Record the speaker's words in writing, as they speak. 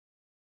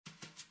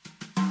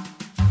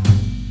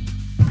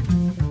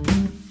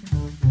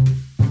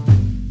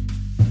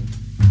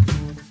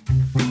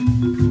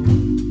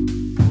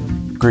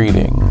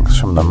Greetings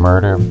from the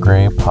Murder of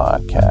Grey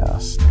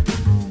podcast,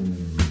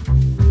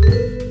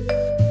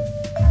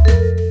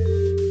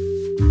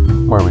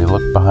 where we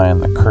look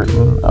behind the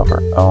curtain of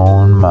our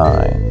own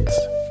minds.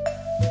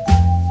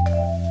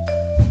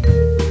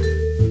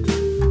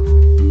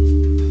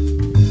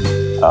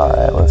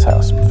 Alright, let's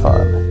have some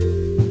fun.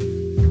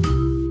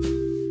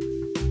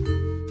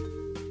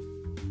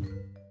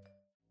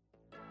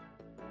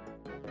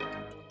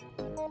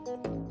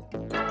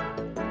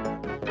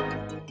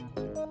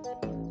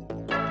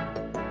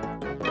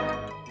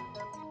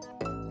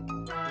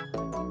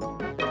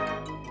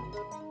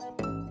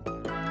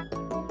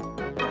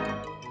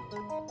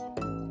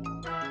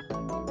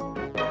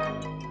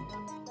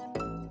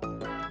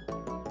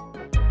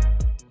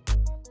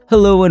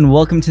 Hello and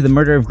welcome to the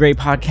Murder of Grey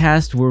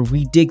podcast, where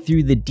we dig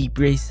through the deep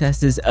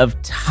recesses of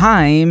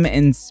time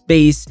and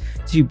space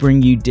to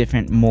bring you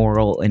different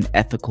moral and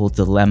ethical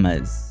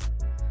dilemmas.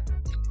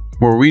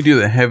 Where we do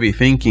the heavy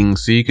thinking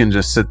so you can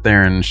just sit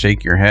there and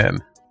shake your head.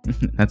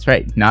 That's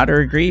right. Nod or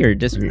agree or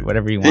disagree,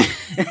 whatever you want.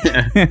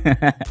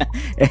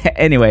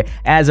 Anyway,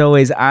 as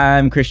always,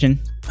 I'm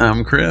Christian.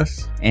 I'm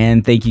Chris.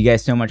 And thank you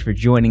guys so much for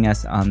joining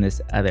us on this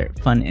other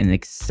fun and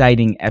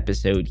exciting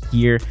episode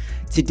here.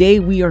 Today,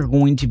 we are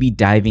going to be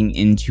diving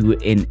into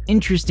an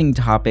interesting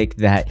topic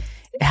that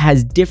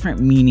has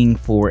different meaning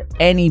for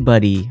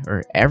anybody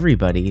or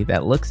everybody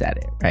that looks at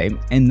it, right?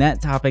 And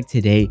that topic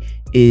today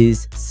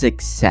is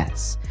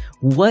success.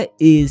 What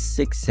is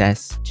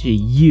success to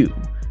you?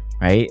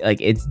 Right? Like,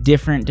 it's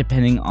different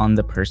depending on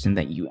the person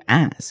that you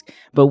ask.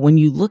 But when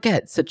you look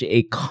at such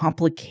a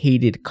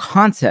complicated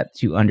concept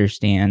to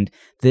understand,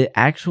 the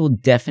actual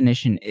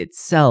definition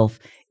itself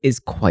is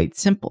quite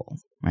simple,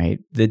 right?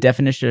 The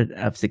definition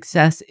of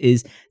success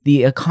is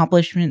the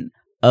accomplishment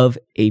of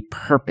a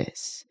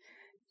purpose.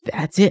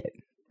 That's it.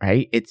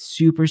 Right? It's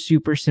super,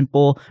 super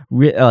simple.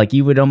 Like,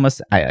 you would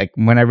almost,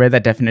 when I read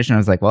that definition, I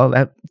was like, well,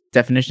 that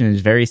definition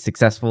is very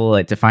successful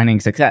at defining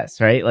success,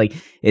 right? Like,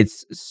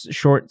 it's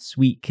short,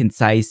 sweet,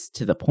 concise,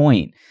 to the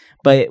point.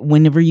 But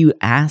whenever you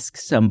ask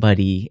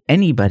somebody,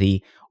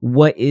 anybody,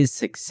 what is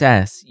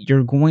success,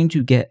 you're going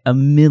to get a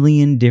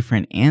million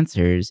different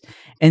answers.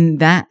 And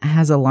that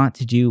has a lot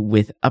to do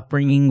with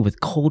upbringing, with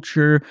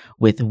culture,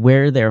 with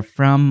where they're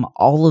from.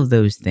 All of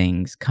those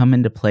things come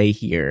into play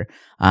here.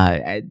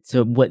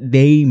 So what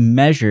they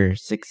measure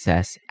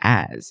success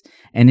as.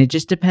 And it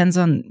just depends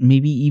on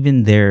maybe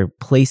even their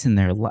place in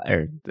their life,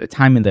 or the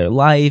time in their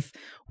life,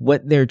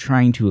 what they're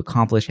trying to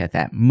accomplish at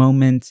that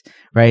moment,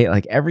 right?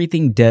 Like,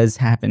 everything does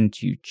happen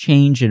to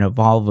change and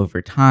evolve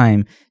over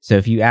time. So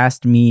if you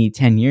asked me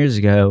 10 years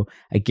ago,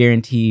 I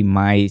guarantee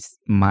my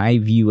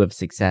view of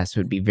success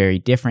would be very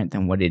different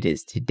than what it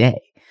is today.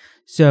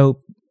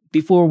 So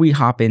before we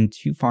hop in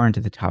too far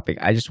into the topic,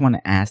 I just want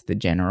to ask the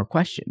general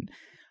question.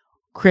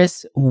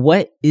 Chris,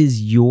 what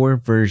is your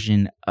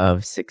version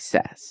of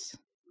success?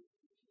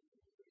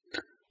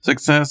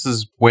 Success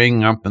is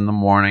waking up in the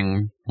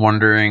morning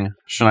wondering,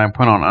 should I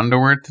put on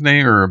underwear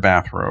today or a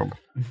bathrobe?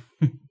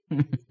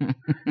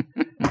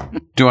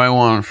 Do I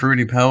want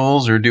Fruity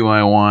Pebbles or do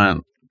I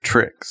want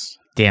Tricks?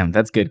 Damn,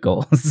 that's good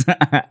goals.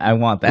 I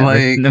want that.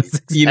 Like,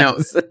 you know,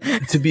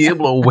 to be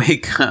able to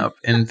wake up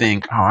and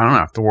think, oh, I don't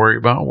have to worry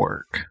about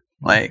work.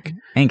 Like,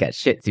 I ain't got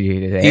shit to do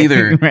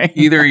today. Right?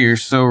 Either you're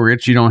so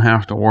rich you don't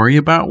have to worry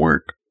about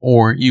work,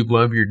 or you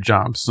love your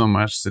job so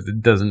much that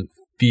it doesn't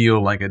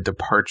feel like a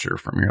departure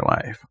from your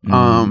life.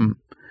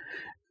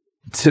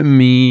 To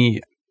me,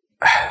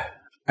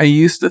 I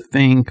used to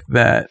think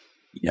that,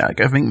 like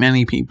I think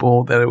many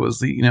people, that it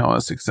was,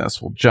 a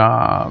successful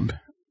job,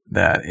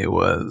 that it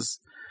was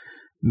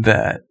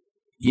that,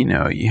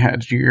 you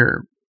had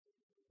your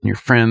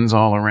friends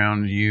all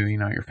around you,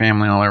 your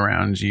family all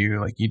around you,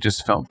 like you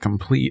just felt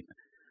complete.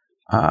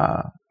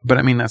 But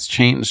I mean, that's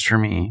changed for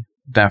me,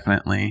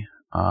 definitely.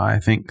 I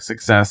think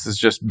success is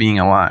just being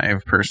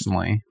alive,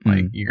 personally.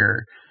 Like,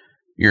 you're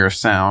a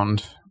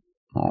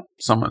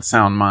somewhat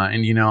sound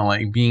mind,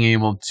 like being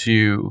able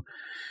to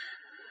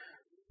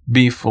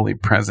be fully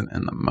present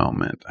in the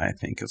moment, I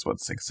think, is what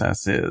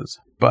success is.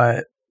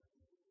 But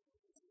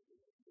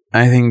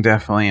I think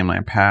definitely in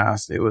my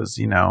past, it was,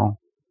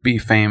 be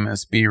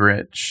famous, be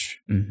rich,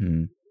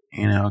 kind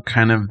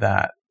of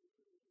that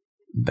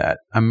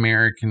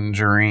American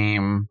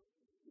dream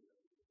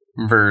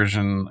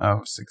version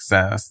of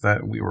success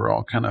that we were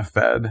all kind of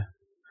fed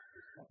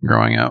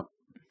growing up.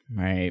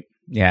 Right.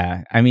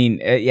 Yeah. I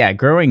mean,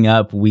 growing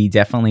up, we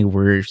definitely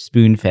were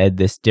spoon-fed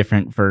this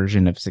different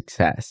version of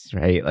success,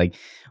 right? Like,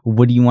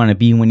 what do you want to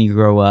be when you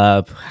grow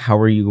up? How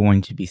are you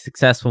going to be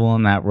successful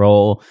in that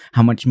role?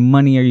 How much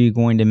money are you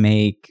going to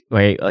make?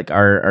 Right? Like,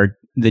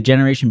 the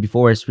generation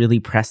before us really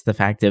pressed the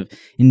fact of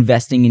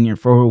investing in your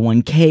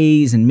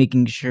 401ks and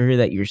making sure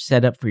that you're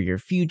set up for your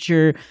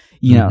future,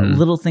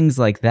 little things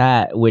like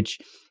that, which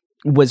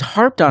was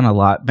harped on a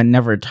lot, but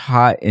never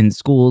taught in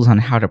schools on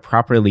how to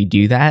properly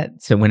do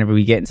that. So whenever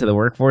we get into the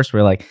workforce,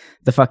 we're like,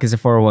 the fuck is a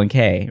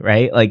 401k,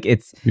 right? Like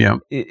it's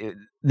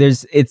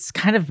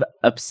kind of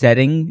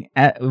upsetting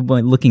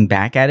when looking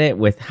back at it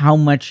with how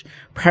much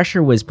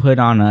pressure was put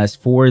on us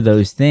for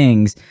those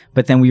things,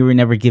 but then we were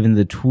never given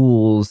the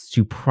tools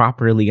to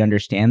properly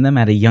understand them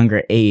at a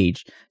younger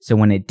age. So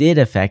when it did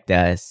affect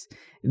us,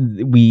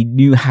 we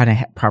knew how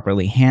to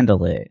properly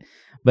handle it.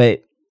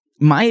 But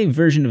my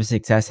version of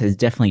success has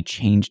definitely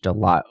changed a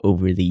lot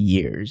over the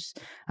years.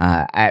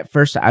 At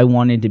first, I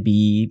wanted to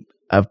be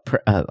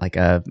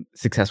a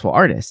successful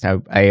artist.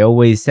 I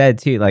always said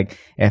too, like,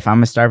 if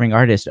I'm a starving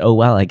artist, oh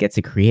well, I get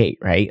to create,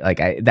 right?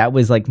 Like that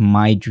was like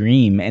my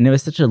dream, and it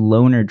was such a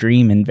loner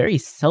dream and very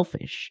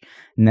selfish.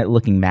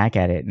 Looking back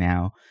at it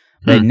now,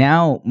 but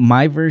now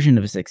my version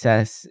of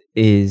success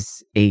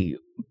is a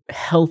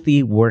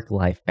healthy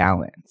work-life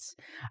balance.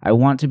 I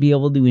want to be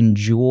able to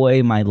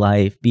enjoy my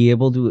life, be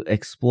able to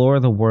explore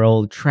the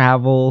world,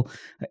 travel,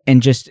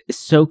 and just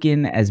soak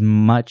in as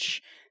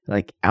much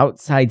like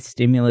outside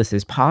stimulus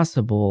as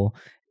possible.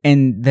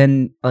 And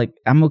then like,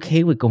 I'm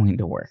okay with going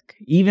to work.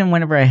 Even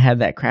whenever I had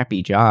that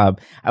crappy job,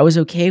 I was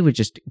okay with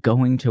just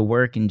going to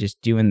work and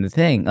just doing the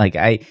thing. Like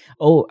I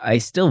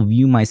still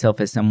view myself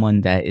as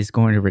someone that is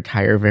going to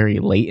retire very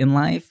late in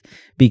life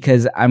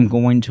because I'm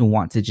going to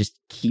want to just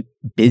keep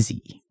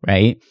busy,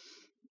 right?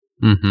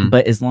 Mm-hmm.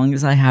 But as long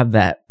as I have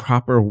that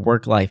proper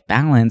work-life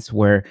balance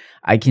where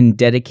I can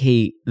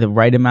dedicate the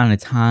right amount of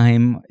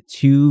time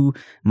to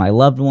my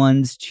loved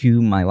ones, to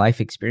my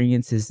life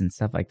experiences and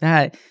stuff like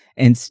that,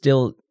 and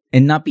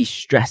not be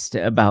stressed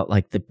about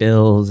like the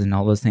bills and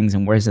all those things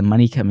and where's the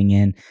money coming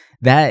in,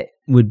 that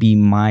would be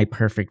my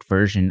perfect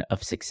version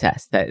of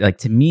success. That, like,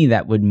 to me,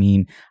 that would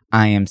mean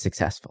I am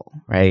successful,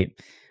 right?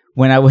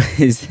 When I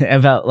was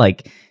about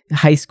like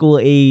high school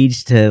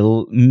age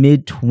to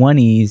mid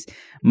 20s,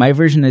 my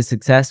version of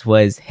success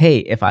was, hey,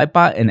 if I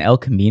bought an El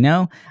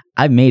Camino,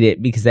 I made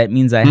it because that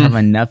means I have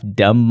enough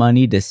dumb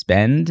money to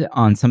spend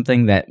on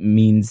something that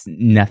means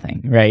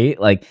nothing, right?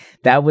 Like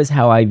that was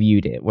how I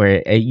viewed it,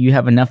 where you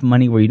have enough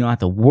money where you don't have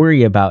to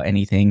worry about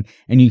anything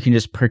and you can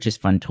just purchase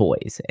fun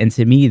toys. And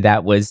to me,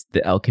 that was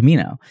the El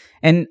Camino.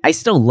 And I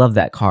still love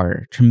that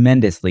car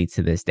tremendously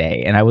to this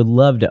day. And I would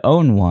love to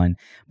own one,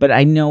 but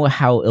I know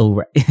how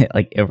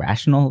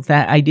irrational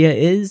that idea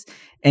is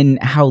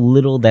and how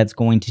little that's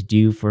going to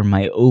do for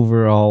my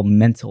overall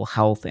mental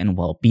health and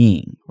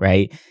well-being,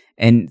 right?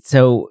 And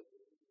so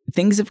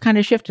things have kind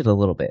of shifted a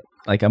little bit.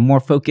 Like I'm more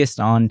focused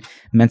on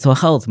mental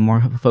health,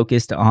 more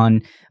focused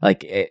on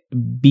like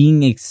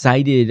being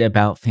excited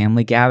about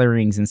family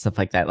gatherings and stuff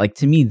like that. Like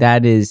to me,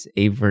 that is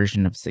a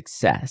version of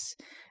success.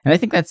 And I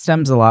think that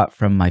stems a lot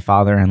from my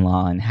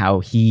father-in-law and how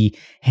he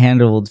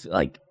handled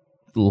like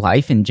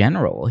life in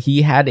general.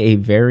 He had a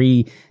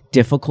very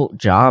difficult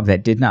job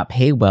that did not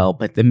pay well,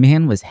 but the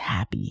man was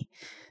happy.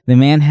 The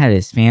man had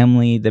his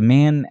family. The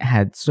man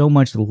had so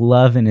much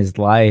love in his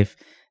life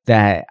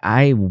that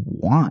I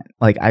want.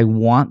 Like, I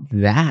want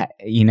that,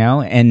 you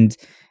know? And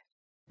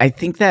I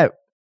think that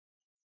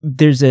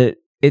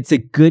it's a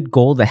good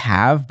goal to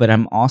have, but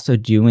I'm also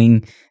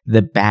doing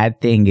the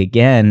bad thing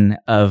again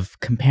of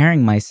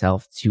comparing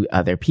myself to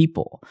other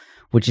people,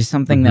 which is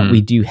something that we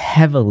do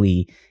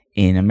heavily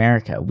in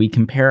America. We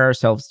compare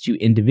ourselves to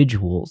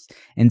individuals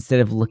instead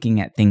of looking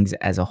at things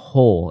as a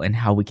whole and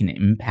how we can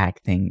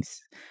impact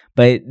things.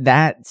 But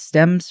that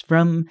stems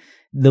from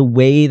the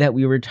way that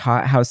we were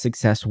taught how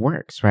success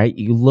works, right?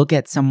 You look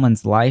at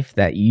someone's life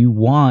that you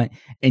want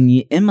and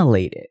you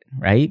emulate it,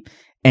 right?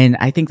 And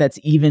I think that's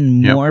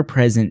even more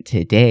present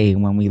today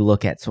when we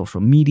look at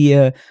social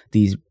media,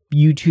 these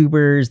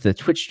YouTubers, the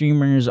Twitch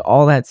streamers,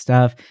 all that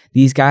stuff.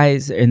 These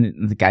guys and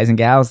the guys and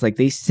gals, like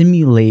they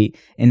simulate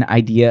an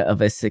idea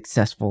of a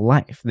successful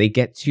life. They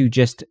get to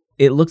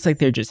it looks like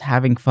they're just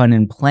having fun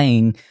and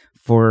playing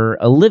for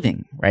a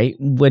living, right?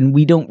 When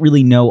we don't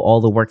really know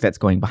all the work that's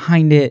going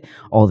behind it,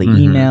 all the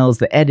emails,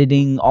 the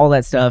editing, all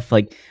that stuff.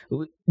 Like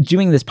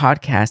doing this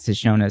podcast has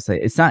shown us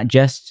that it's not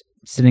just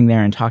sitting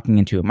there and talking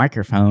into a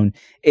microphone.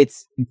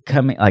 It's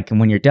coming, like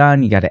when you're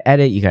done, you got to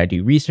edit, you got to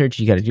do research,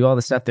 you got to do all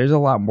this stuff. There's a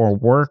lot more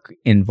work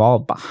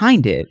involved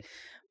behind it,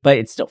 but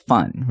it's still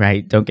fun,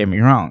 right? Don't get me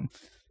wrong.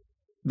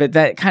 But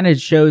that kind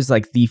of shows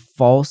like the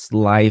false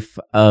life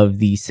of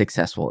the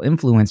successful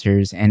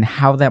influencers and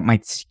how that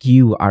might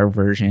skew our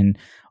version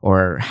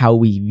or how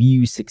we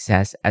view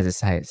success as a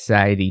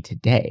society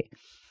today.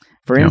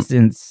 For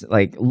instance,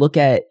 like look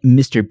at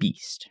Mr.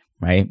 Beast,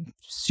 right?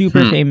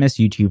 Super famous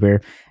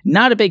YouTuber.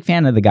 Not a big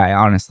fan of the guy,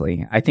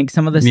 honestly. I think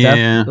some of the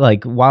stuff,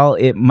 like while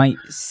it might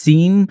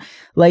seem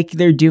like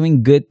they're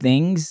doing good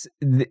things,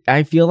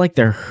 I feel like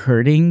they're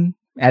hurting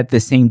at the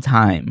same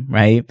time,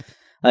 right?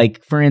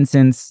 Like, for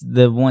instance,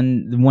 the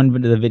one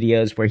of the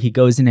videos where he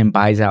goes in and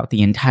buys out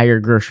the entire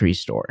grocery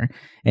store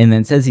and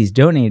then says he's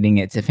donating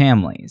it to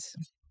families.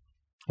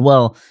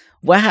 Well,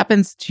 what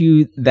happens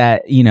to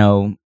that,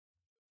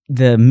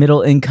 the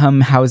middle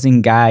income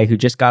housing guy who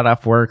just got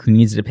off work, who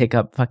needs to pick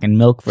up fucking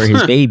milk for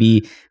his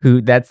baby,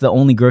 who that's the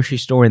only grocery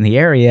store in the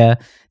area.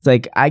 It's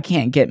like, I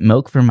can't get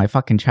milk for my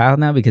fucking child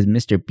now because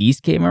Mr.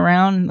 Beast came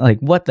around. Like,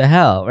 what the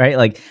hell, right?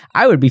 Like,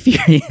 I would be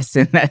furious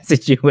in that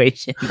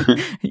situation,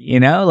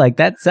 like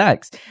that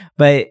sucks.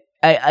 But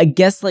I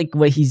guess like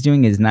what he's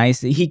doing is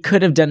nice. He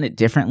could have done it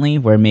differently,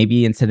 where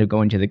maybe instead of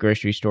going to the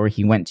grocery store,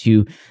 he went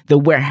to the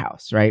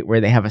warehouse, right?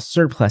 Where they have a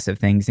surplus of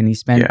things, and he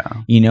spent,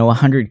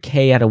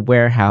 $100K at a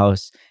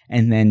warehouse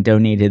and then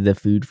donated the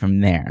food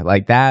from there.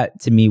 Like that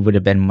to me would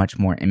have been much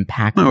more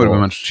impactful. It would have been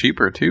much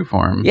cheaper too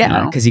for him.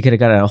 Yeah, because he could have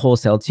got a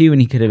wholesale too,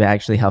 and he could have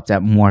actually helped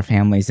out more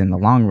families in the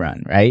long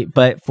run, right?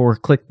 But for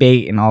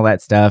clickbait and all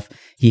that stuff,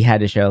 he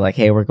had to show like,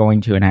 hey, we're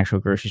going to an actual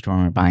grocery store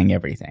and we're buying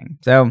everything.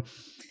 So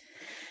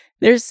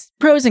there's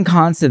pros and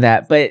cons to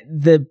that, but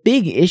the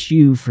big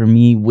issue for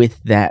me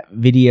with that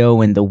video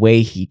and the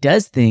way he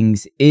does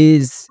things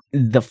is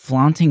the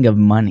flaunting of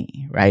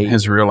money, right?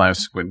 His real life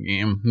Squid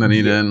Game that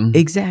he did.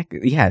 Exactly.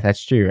 Yeah,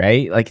 that's true,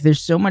 right? Like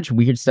there's so much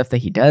weird stuff that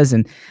he does.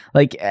 And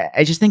like,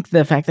 I just think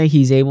the fact that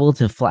he's able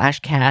to flash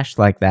cash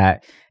like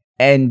that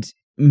and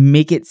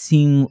make it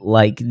seem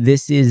like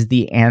this is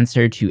the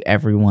answer to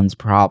everyone's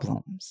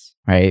problems,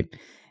 right?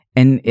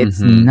 And it's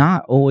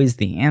not always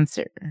the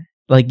answer.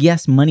 Like,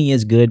 yes, money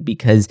is good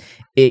because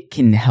it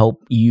can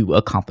help you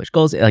accomplish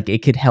goals. Like,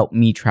 it could help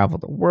me travel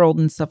the world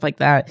and stuff like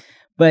that.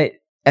 But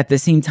at the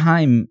same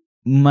time,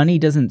 money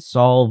doesn't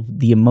solve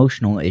the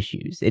emotional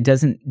issues. It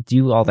doesn't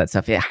do all that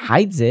stuff. It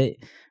hides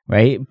it,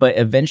 right? But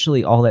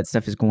eventually all that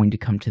stuff is going to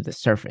come to the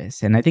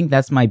surface. And I think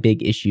that's my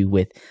big issue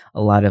with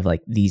a lot of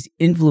like these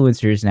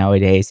influencers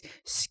nowadays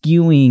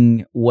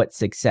skewing what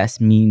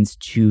success means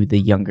to the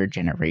younger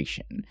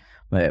generation.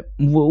 But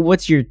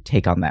what's your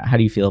take on that? How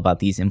do you feel about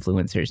these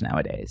influencers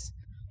nowadays?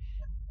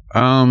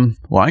 Well,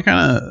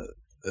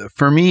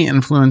 for me,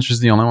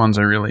 influencers, the only ones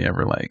I really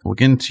ever like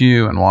look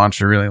into and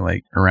watch are really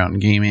like around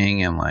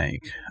gaming and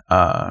like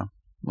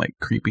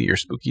creepy or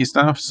spooky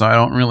stuff. So I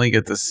don't really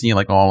get to see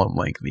like all of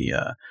like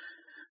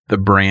the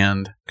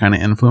brand kind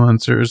of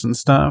influencers and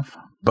stuff.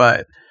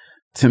 But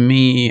to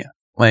me,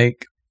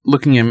 like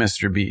looking at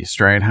Mr. Beast,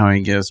 right, how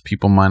he gives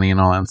people money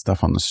and all that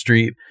stuff on the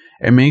street,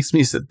 it makes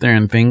me sit there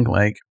and think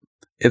like,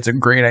 it's a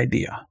great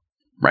idea,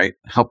 right?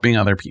 Helping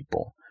other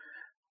people.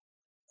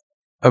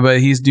 But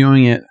he's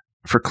doing it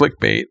for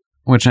clickbait,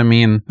 which I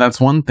mean, that's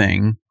one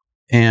thing.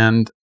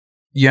 And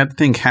you have to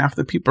think half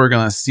the people are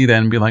going to see that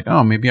and be like,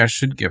 oh, maybe I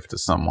should give to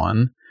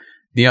someone.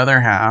 The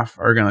other half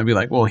are going to be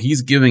like, well,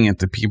 he's giving it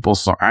to people,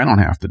 so I don't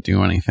have to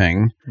do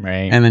anything.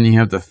 Right. And then you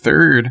have the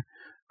third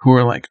who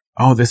are like,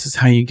 oh, this is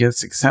how you get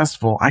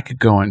successful. I could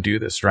go and do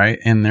this, right?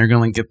 And they're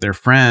going to get their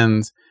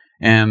friends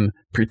and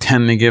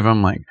pretend to give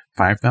them like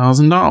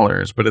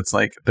 $5,000, but it's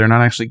like they're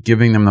not actually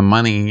giving them the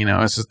money.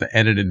 It's just the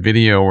edited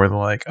video where they're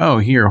like, oh,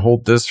 here,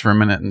 hold this for a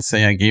minute and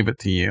say I gave it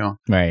to you.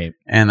 Right.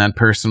 And that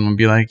person would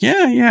be like,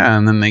 yeah.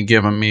 And then they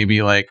give them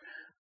maybe like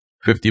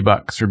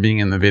 $50 for being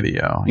in the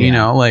video.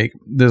 Yeah. Like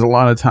there's a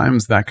lot of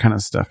times that kind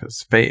of stuff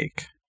is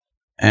fake.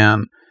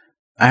 And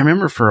I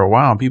remember for a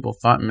while people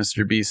thought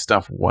Mr. Beast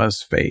stuff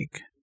was fake,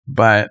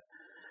 but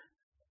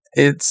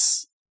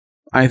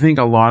I think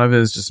a lot of it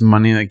is just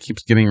money that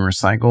keeps getting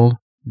recycled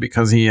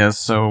because he is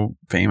so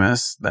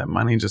famous that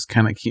money just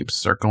kind of keeps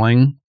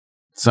circling.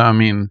 So, I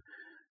mean,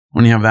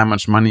 when you have that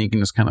much money, you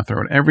can just kind of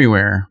throw it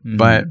everywhere. Mm-hmm.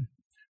 But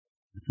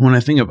when I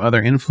think of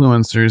other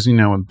influencers,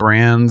 with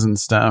brands and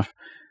stuff,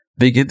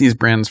 they get these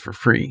brands for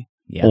free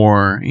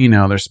or,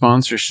 their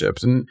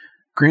sponsorships. And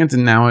granted,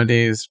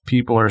 nowadays,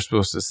 people are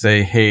supposed to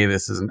say, hey,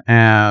 this is an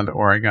ad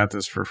or I got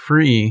this for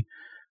free.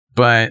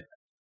 But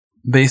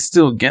they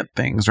still get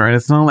things, right?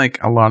 It's not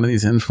like a lot of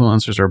these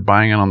influencers are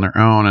buying it on their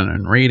own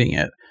and rating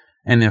it.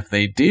 And if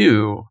they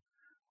do,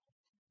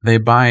 they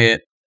buy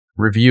it,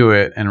 review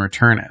it, and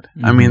return it.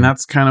 Mm-hmm. I mean,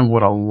 that's kind of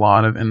what a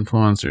lot of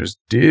influencers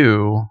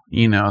do,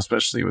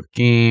 especially with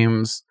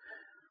games.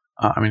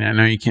 I mean, I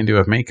know you can't do it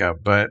with makeup,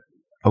 but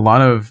a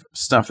lot of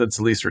stuff that's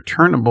at least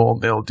returnable,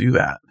 they'll do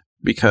that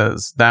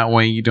because that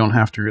way you don't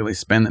have to really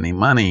spend any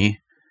money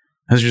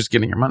as you're just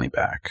getting your money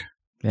back.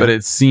 Yeah. But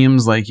it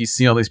seems like you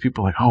see all these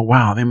people like, oh,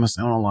 wow, they must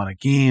own a lot of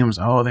games.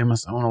 Oh, they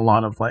must own a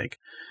lot of like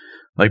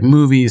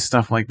movies,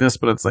 stuff like this.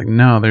 But it's like,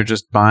 no, they're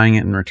just buying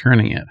it and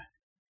returning it.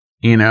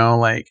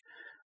 Like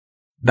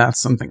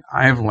that's something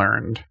I've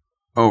learned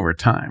over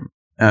time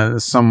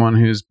as someone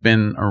who's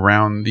been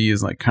around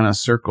these like kind of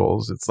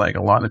circles. It's like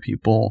a lot of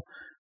people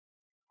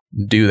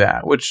do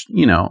that, which,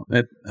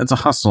 it's a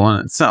hustle in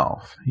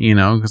itself,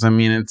 because I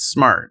mean, it's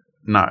smart,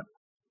 not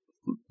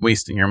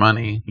wasting your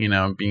money, being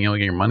able to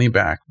get your money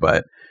back,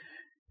 but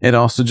it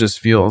also just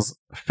feels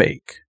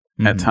fake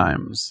at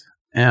times.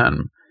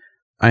 And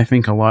I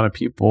think a lot of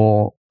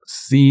people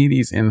see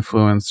these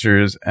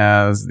influencers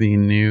as the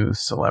new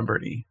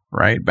celebrity,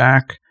 right?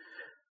 Back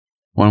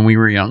when we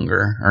were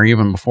younger, or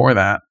even before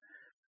that,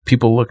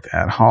 people looked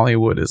at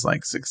Hollywood as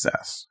like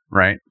success,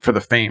 right? For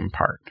the fame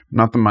part,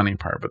 not the money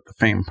part, but the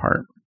fame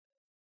part.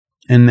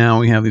 And now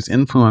we have these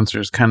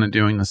influencers kind of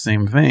doing the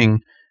same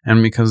thing.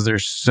 And because they're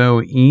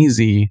so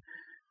easy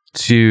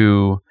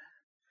to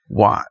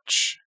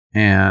watch,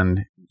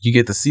 and you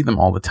get to see them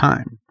all the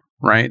time,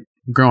 right?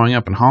 Growing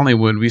up in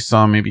Hollywood, we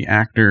saw maybe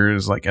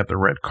actors like at the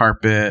red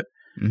carpet,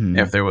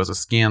 if there was a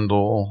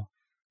scandal,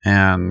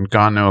 and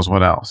God knows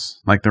what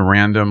else, like the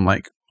random,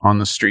 like on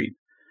the street.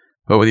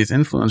 But with these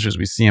influencers,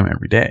 we see them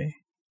every day.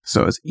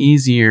 So it's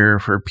easier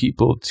for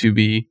people to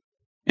be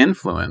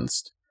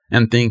influenced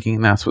and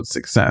thinking that's what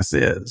success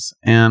is.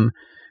 And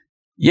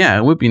yeah,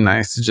 it would be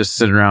nice to just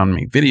sit around and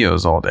make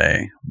videos all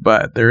day,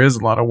 but there is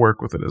a lot of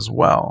work with it as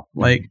well.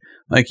 Like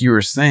you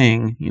were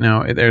saying, you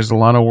know, there's a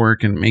lot of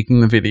work in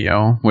making the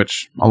video,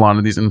 which a lot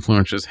of these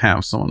influencers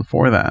have someone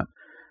for that.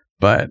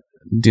 But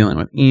dealing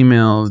with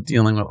emails,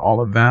 dealing with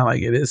all of that,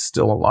 like it is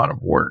still a lot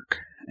of work.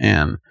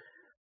 And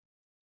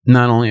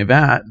not only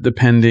that,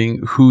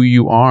 depending who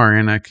you are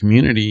in a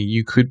community,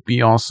 you could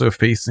be also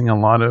facing a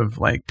lot of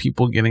like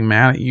people getting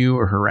mad at you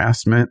or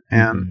harassment.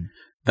 And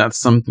that's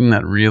something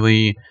that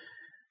really,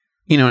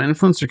 you know, an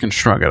influencer can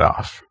shrug it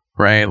off,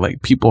 right?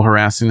 Like people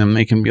harassing them,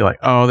 they can be like,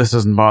 oh, this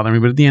doesn't bother me.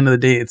 But at the end of the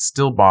day, it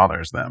still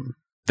bothers them.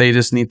 They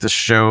just need to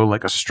show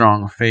like a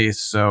strong face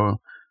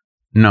so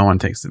no one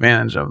takes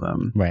advantage of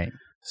them. Right.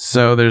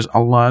 So there's a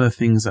lot of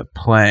things at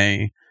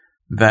play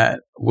that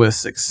with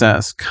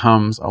success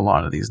comes a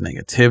lot of these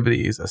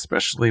negativities,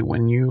 especially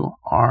when you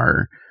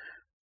are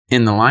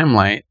in the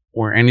limelight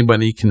where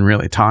anybody can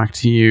really talk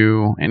to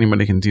you,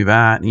 anybody can do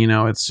that. You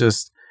know, it's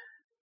just,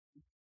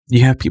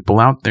 you have people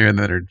out there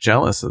that are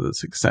jealous of the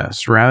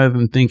success rather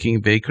than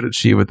thinking they could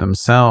achieve it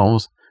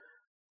themselves.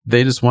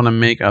 They just want to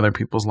make other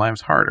people's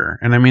lives harder.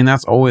 And I mean,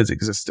 that's always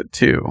existed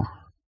too.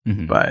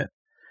 But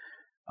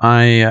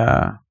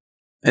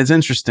it's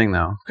interesting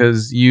though,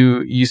 because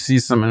you see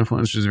some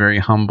influencers very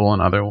humble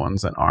and other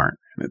ones that aren't.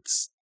 And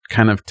it's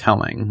kind of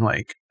telling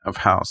like of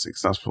how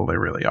successful they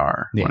really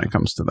are when it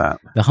comes to that.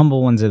 The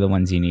humble ones are the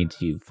ones you need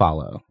to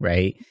follow,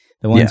 right?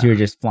 The ones who are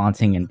just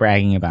flaunting and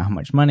bragging about how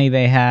much money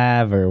they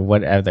have or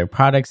what other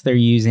products they're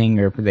using,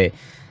 or they.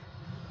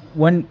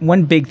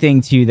 One big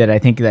thing too that I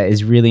think that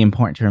is really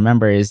important to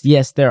remember is,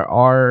 yes, there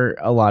are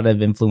a lot of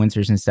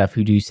influencers and stuff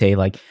who do say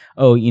like,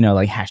 oh, you know,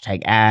 like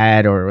hashtag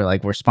ad, or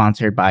like we're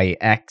sponsored by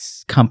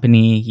X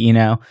company, you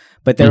know,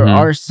 but there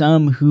are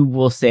some who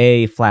will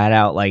say flat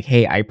out like,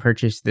 hey, I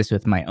purchased this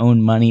with my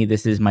own money.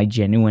 This is my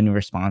genuine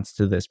response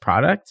to this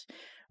product.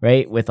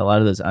 Right, with a lot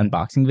of those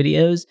unboxing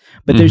videos,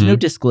 but there's no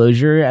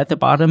disclosure at the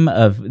bottom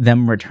of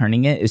them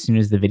returning it as soon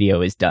as the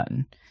video is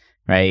done.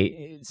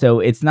 Right. So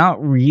it's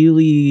not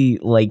really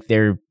like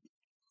they're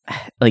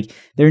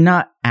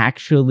not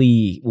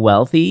actually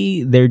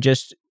wealthy. They're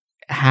just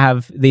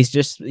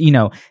you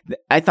know,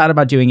 I thought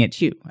about doing it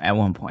too at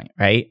one point,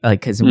 right? Like,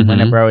 because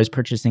whenever I was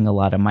purchasing a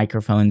lot of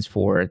microphones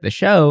for the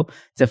show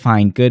to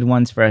find good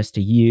ones for us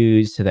to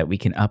use so that we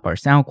can up our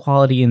sound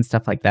quality and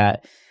stuff like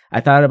that, I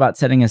thought about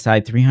setting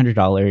aside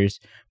 $300,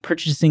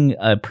 purchasing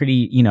a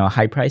pretty, you know,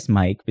 high-priced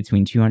mic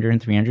between $200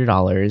 and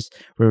 $300,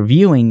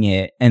 reviewing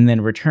it, and then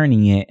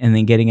returning it, and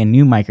then getting a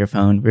new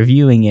microphone,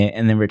 reviewing it,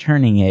 and then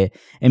returning it,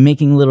 and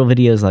making little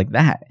videos like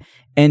that.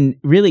 And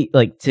really,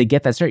 like, to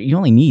get that started, you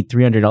only need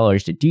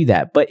 $300 to do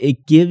that. But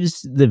it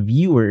gives the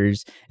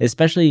viewers,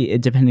 especially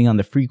depending on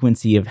the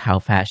frequency of how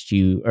fast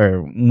you,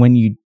 or when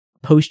you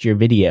post your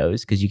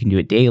videos, because you can do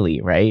it daily,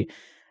 right?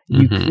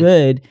 You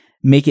could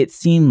make it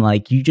seem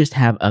like you just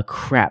have a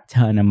crap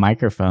ton of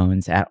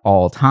microphones at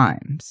all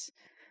times.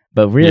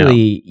 But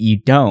really, you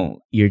don't.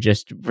 You're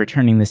just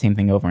returning the same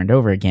thing over and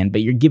over again,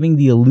 but you're giving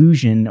the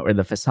illusion or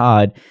the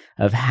facade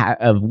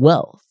of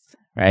wealth,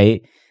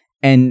 right?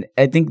 And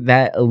I think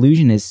that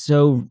illusion is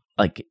so,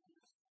 like,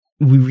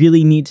 we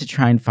really need to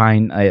try and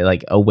find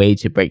a way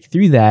to break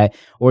through that.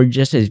 Or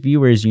just as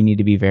viewers, you need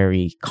to be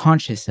very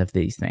conscious of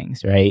these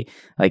things, right?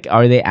 Like,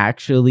 are they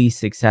actually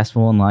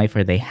successful in life?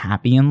 Are they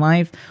happy in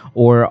life?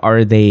 Or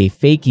are they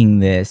faking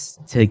this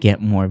to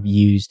get more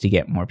views, to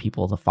get more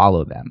people to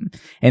follow them?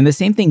 And the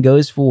same thing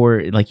goes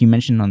for, like you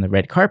mentioned on the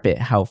red carpet,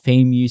 how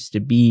fame used to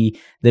be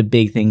the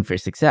big thing for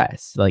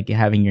success, like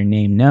having your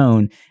name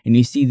known. And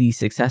you see these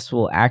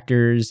successful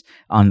actors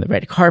on the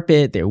red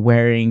carpet, they're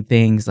wearing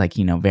things like,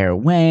 you know, Vera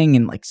Wang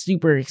and like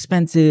super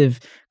expensive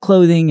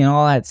clothing and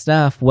all that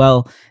stuff.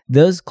 Well,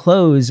 those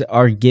clothes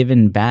are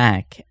given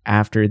back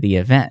after the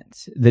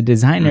event. The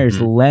designers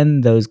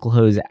lend those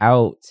clothes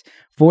out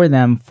for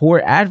them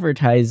for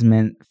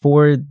advertisement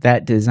for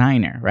that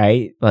designer,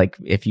 right? Like,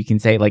 if you can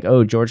say like,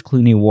 oh, George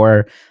Clooney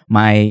wore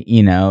my,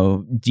 you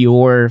know,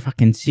 Dior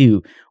fucking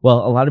suit.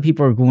 Well, a lot of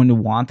people are going to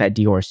want that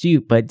Dior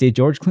suit, but did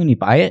George Clooney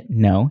buy it?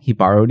 No, he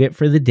borrowed it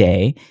for the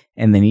day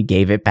and then he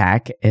gave it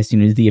back as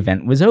soon as the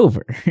event was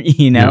over,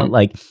 you know,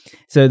 like,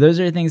 so those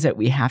are things that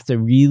we have to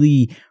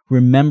really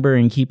remember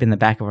and keep in the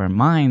back of our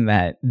mind,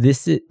 that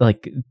this is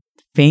like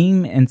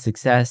fame and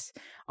success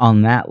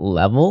on that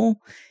level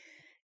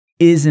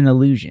is an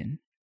illusion.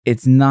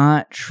 It's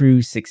not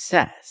true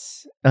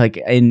success. Like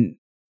in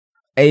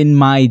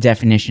my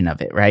definition of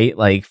it, right?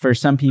 Like, for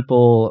some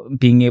people,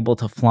 being able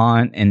to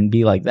flaunt and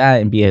be like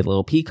that and be a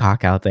little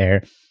peacock out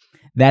there,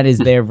 that is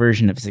their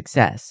version of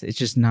success. It's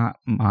just not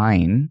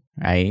mine,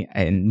 right?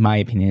 In my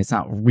opinion, it's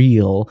not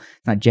real.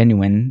 It's not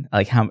genuine.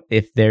 Like,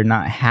 if they're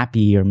not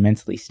happy or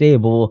mentally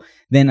stable,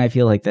 then I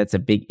feel like that's a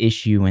big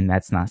issue and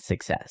that's not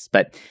success.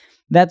 But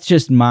that's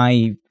just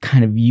my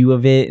kind of view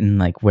of it and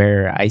like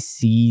where I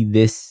see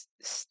this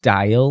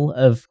style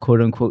of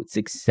quote unquote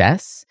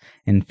success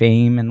and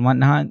fame and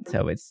whatnot.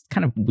 So it's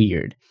kind of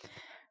weird.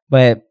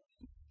 But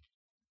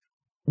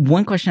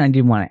one question I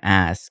did want to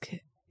ask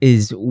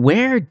is,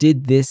 where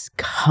did this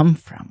come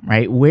from,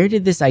 right? Where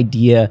did this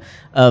idea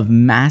of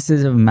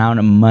massive amount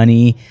of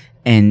money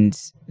and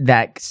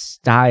that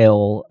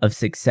style of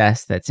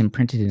success that's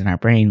imprinted in our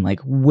brain, like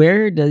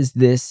where does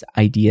this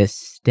idea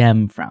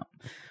stem from?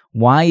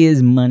 Why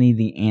is money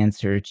the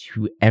answer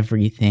to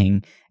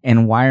everything?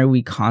 And why are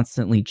we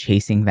constantly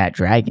chasing that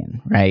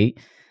dragon, right?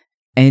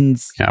 And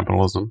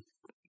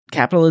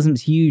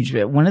capitalism's huge.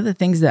 But one of the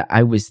things that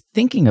I was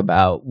thinking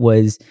about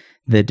was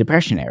the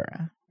Depression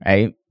era,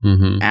 right?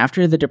 Mm-hmm.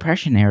 After the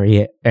Depression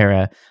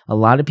era, a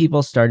lot of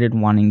people started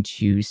wanting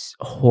to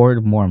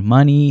hoard more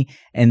money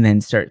and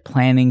then start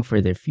planning for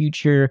their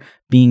future,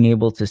 being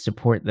able to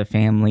support the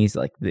families,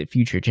 like the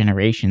future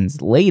generations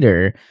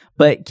later,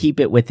 but keep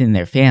it within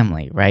their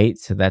family, right?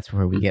 So that's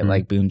where we get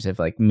like booms of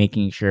like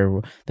making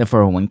sure the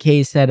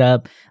 401k is set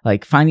up,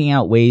 like finding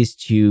out ways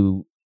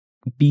to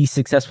be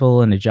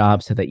successful in a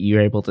job so that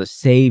you're able to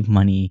save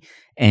money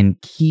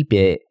and keep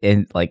it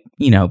in like,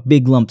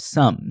 big lump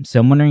sum. So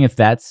I'm wondering if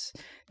that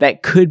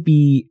could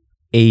be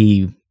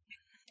a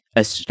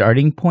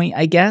starting point,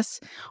 I guess,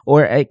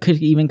 or it could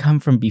even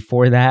come from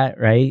before that,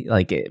 right?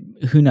 Like,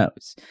 who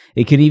knows?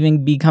 It could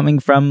even be coming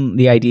from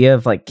the idea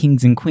of like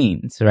kings and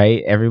queens,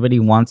 right? Everybody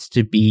wants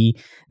to be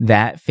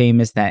that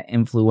famous, that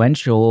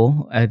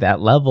influential at that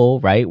level,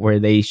 right? Where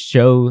they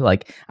show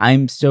like,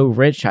 I'm so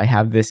rich, I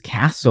have this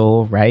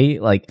castle,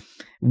 right? Like,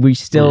 we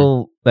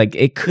still like,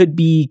 it could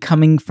be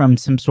coming from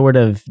some sort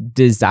of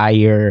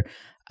desire,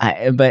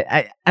 but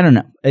I don't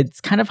know.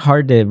 It's kind of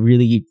hard to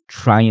really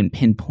try and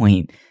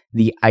pinpoint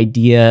the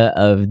idea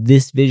of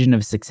this vision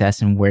of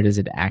success and where does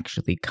it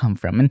actually come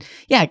from. And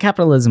yeah,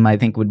 capitalism, I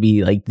think, would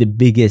be like the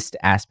biggest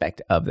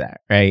aspect of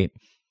that, right?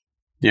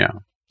 Yeah.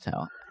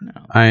 So,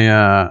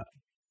 no.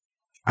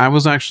 I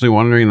was actually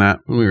wondering that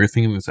when we were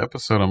thinking this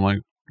episode. I'm like,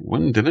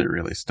 when did it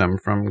really stem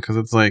from? Because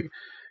it's like,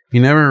 you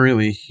never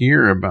really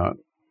hear about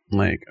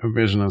like a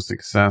vision of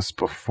success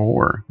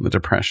before the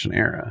Depression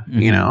era.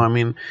 Mm-hmm. I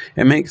mean,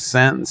 it makes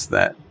sense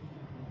that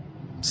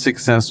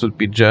success would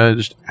be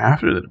judged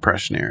after the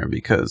Depression era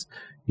because,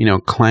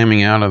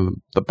 climbing out of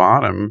the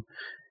bottom,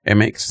 it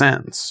makes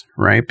sense,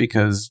 right?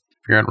 Because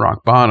if you're at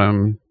rock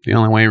bottom, the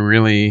only way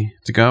really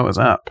to go is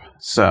up.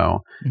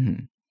 So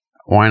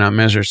why not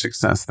measure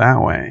success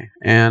that way?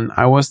 And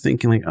I was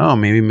thinking like, oh,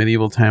 maybe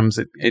medieval times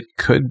it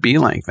could be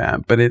like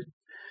that, but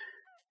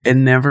it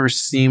never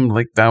seemed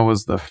like that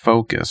was the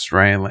focus,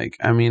 right? Like,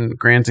 I mean,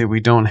 granted, we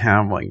don't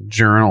have like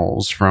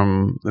journals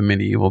from the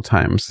medieval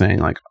times saying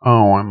like,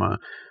 oh,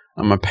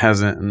 I'm a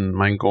peasant and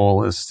my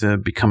goal is to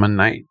become a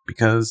knight,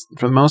 because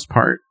for the most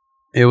part,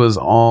 it was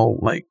all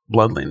like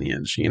blood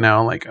lineage,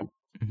 like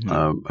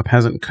a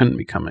peasant couldn't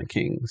become a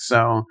king.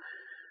 So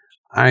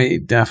I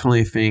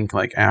definitely think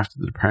like after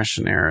the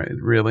Depression era,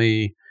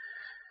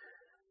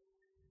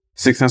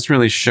 success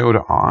really showed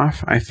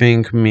off. I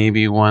think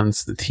maybe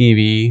once the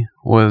TV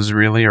was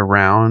really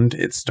around,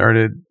 it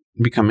started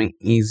becoming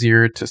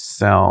easier to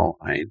sell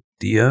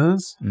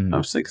ideas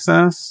of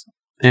success.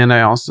 And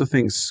I also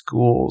think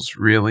schools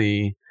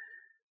really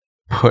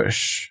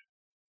push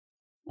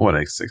what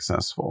is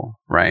successful,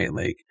 right?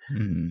 Like,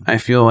 I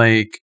feel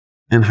like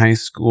in high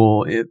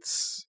school,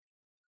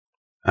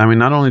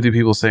 not only do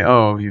people say,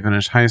 oh, if you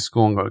finish high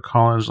school and go to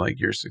college, like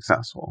you're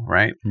successful,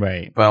 right?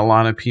 Right. But a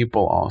lot of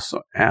people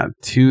also add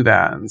to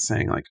that and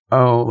saying like,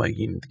 oh, like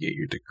you need to get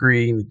your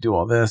degree, you need to do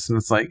all this. And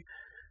it's like,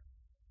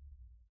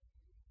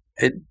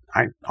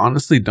 I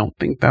honestly don't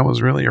think that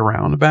was really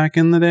around back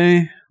in the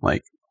day.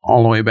 Like,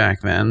 all the way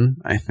back then,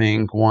 I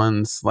think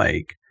once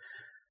like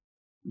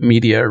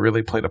media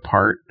really played a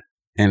part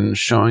in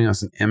showing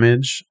us an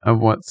image of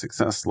what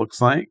success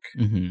looks like,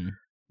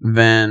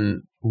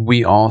 then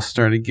we all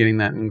started getting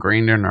that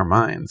ingrained in our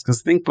minds.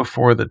 Because think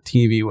before the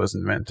TV was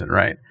invented,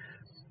 right?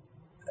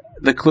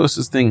 The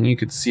closest thing you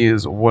could see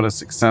is what is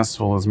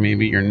successful is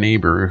maybe your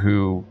neighbor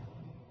who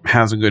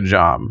has a good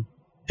job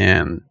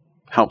and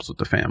helps with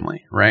the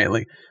family, right?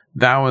 Like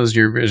that was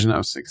your vision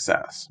of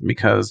success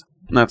because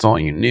that's all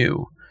you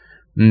knew.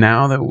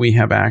 Now that we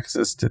have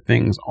access to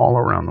things all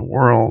around the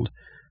world,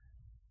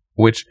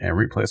 which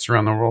every place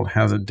around the world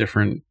has a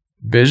different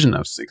vision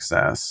of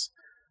success,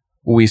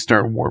 we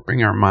start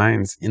warping our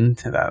minds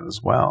into that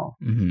as well.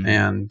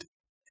 And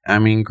I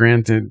mean,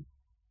 granted,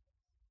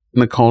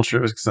 the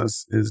culture of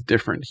success is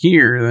different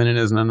here than it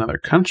is in another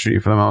country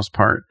for the most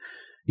part.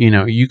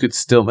 You could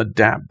still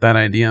adapt that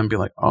idea and be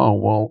like, oh,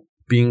 well,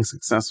 being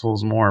successful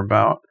is more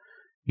about,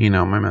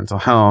 my mental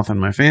health and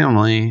my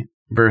family,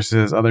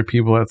 versus other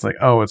people, it's like,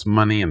 oh, it's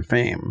money and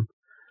fame.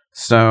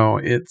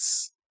 So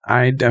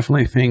I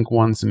definitely think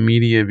once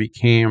media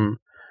became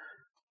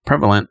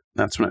prevalent,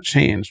 that's when it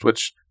changed,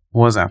 which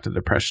was after the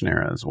Depression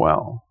era as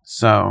well.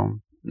 So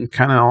it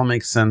kind of all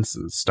makes sense.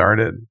 It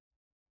started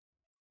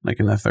like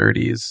in the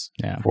 30s,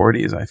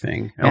 40s, I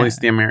think. At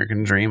least the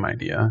American Dream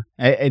idea.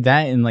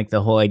 That and like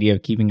the whole idea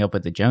of keeping up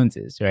with the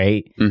Joneses,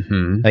 right?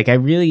 Mm-hmm. Like I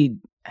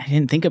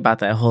didn't think about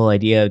that whole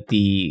idea of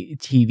the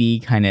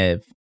TV kind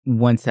of,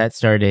 once that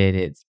started,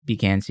 it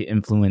began to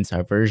influence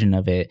our version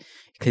of it,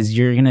 because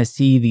you're going to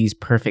see these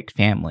perfect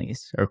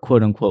families, or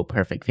quote unquote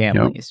perfect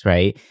families,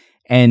 right?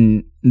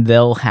 And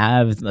they'll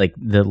have like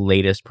the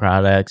latest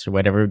products or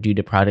whatever due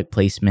to product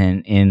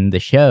placement in the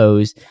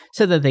shows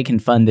so that they can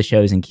fund the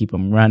shows and keep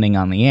them running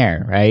on the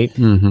air, right?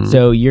 Mm-hmm.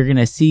 So you're going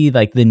to see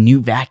like the new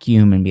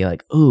vacuum and be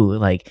like, ooh,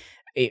 like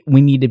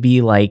we need to be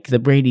like the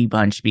Brady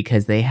Bunch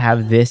because they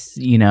have this,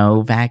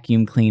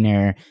 vacuum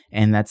cleaner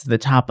and that's the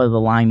top of the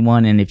line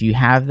one. And if you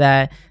have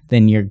that,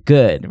 then you're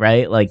good,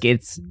 right? Like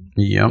it's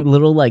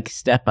little like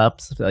step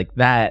ups like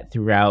that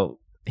throughout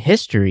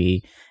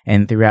history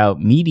and throughout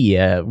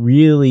media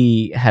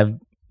really have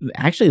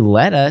actually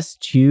led us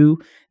to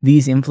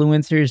these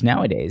influencers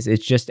nowadays.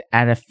 It's just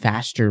at a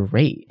faster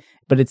rate,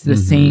 but it's the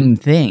same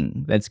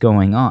thing that's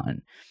going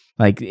on.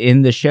 Like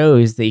in the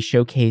shows, they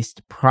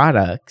showcased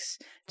products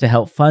to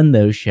help fund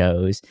those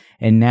shows.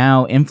 And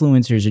now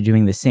influencers are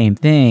doing the same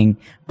thing,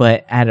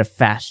 but at a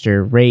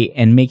faster rate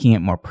and making it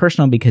more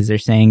personal because they're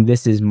saying,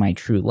 this is my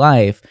true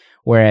life.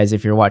 Whereas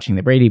if you're watching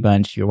the Brady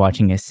Bunch, you're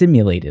watching a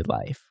simulated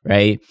life,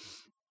 right?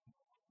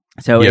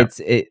 So it's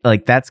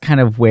like that's kind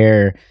of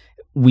where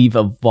we've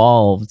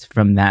evolved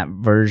from that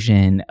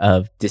version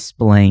of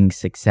displaying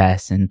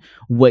success and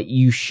what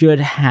you should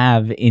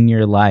have in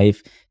your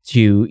life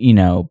to,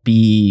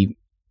 be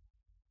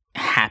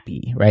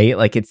happy, right?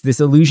 Like it's this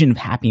illusion of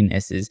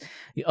happiness is,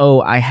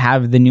 oh, I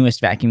have the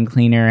newest vacuum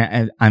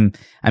cleaner. I'm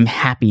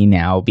happy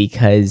now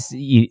because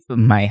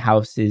my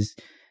house is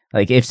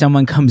like, if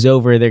someone comes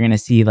over, they're going to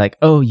see like,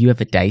 oh, you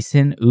have a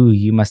Dyson. Ooh,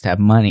 you must have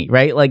money,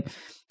 right? Like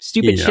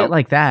stupid shit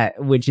like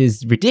that, which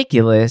is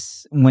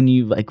ridiculous when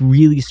you like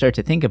really start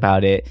to think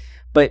about it.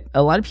 But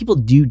a lot of people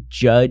do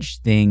judge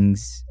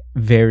things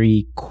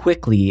very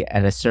quickly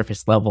at a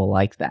surface level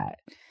like that.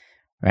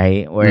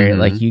 Right? Where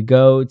like you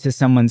go to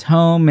someone's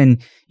home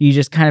and you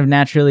just kind of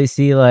naturally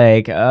see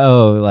like,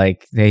 oh,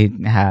 like they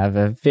have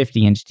a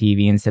 50-inch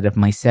TV instead of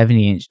my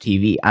 70-inch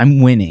TV. I'm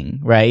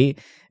winning, right?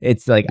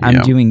 It's like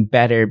I'm doing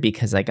better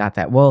because I got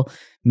that. Well,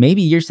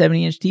 maybe your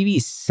 70-inch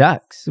TV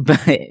sucks,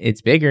 but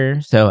it's bigger.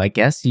 So I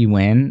guess you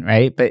win,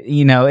 right? But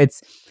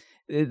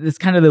it's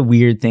kind of the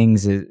weird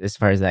things as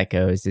far as that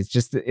goes. It's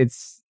just,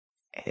 it's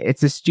a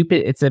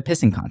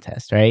pissing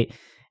contest, right?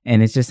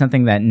 And it's just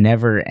something that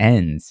never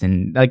ends.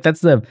 And like,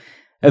 that's a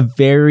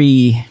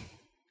very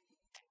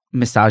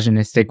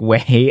misogynistic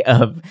way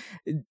of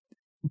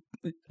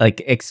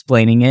like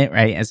explaining it,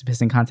 right? As a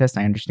pissing contest.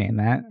 I understand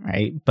that,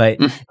 right? But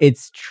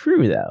it's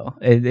true though.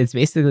 It's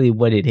basically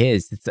what it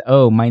is. It's,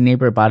 oh, my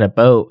neighbor bought a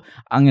boat.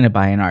 I'm going to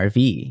buy an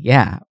RV.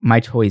 Yeah. My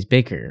toy's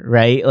bigger,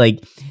 right?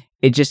 Like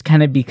it just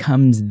kind of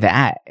becomes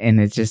that. And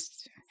it's just,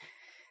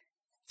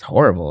 it's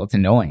horrible. It's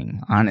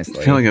annoying, honestly.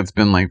 I feel like it's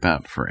been like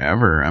that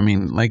forever. I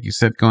mean, like you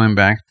said, going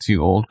back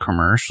to old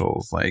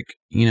commercials, like,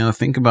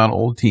 think about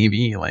old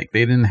TV. Like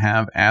they didn't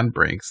have ad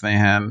breaks. They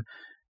had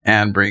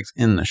ad breaks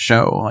in the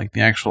show. Like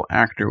the actual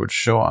actor would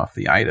show off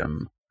the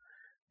item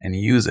and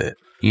use it,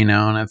 and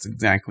that's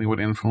exactly what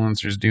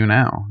influencers do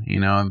now.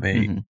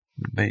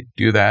 They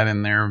do that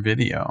in their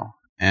video.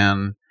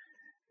 And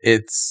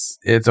it's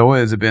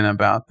always been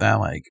about that,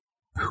 like,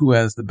 who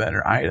has the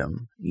better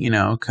item,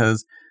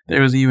 because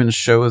there was even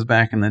shows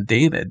back in the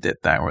day that did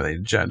that, where they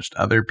judged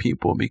other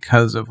people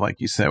because of, like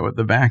you said, with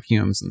the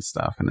vacuums and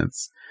stuff. And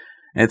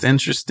it's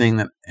interesting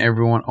that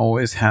everyone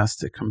always has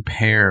to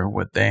compare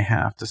what they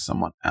have to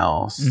someone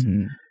else,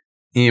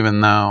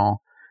 even though,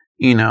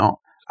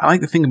 I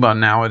like to think about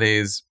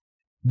nowadays,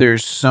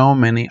 there's so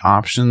many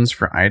options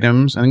for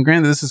items. And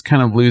granted, this is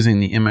kind of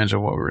losing the image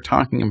of what we were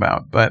talking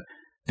about, but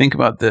think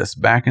about this.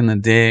 Back in the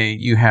day,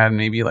 you had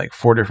maybe like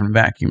 4 different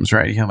vacuums,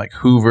 right? You had like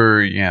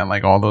Hoover, you had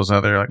like all those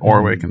other like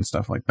Orwick and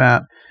stuff like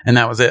that. And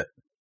that was it.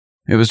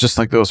 It was just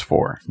like those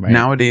 4. Right.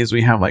 Nowadays,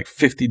 we have like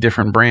 50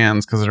 different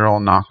brands because they're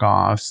all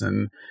knockoffs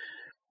and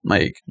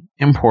like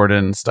imported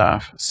and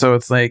stuff. So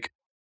it's like,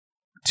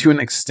 to an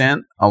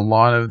extent, a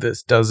lot of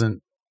this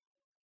doesn't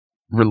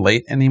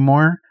relate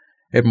anymore.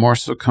 It more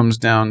so comes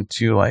down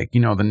to like,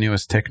 the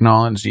newest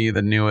technology,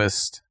 the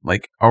newest,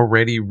 like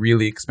already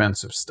really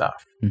expensive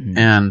stuff.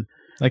 And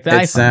like the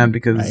it's iPhone, sad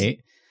because, right?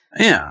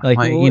 Yeah, like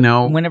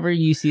whenever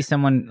you see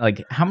someone,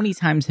 like, how many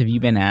times have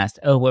you been asked,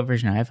 oh, what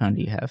version of iPhone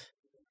do you have?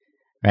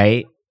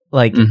 Right?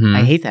 Like,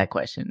 I hate that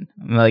question.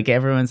 Like,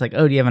 everyone's like,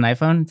 oh, do you have an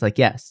iPhone? It's like,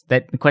 yes.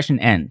 That question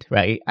end,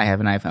 right? I have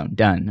an iPhone.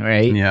 Done,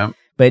 right? Yeah.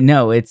 But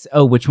no, it's,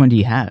 oh, which one do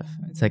you have?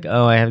 It's like,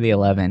 oh, I have the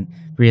 11.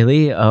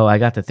 Really? Oh, I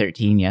got the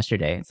 13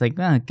 yesterday. It's like,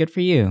 oh, good for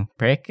you,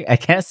 prick. I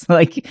guess,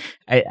 like,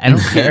 I don't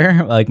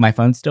care. Like, my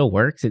phone still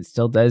works. It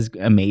still does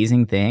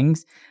amazing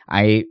things.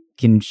 I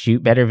can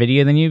shoot better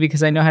video than you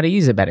because I know how to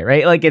use it better,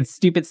 right? Like it's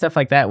stupid stuff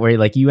like that where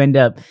like you end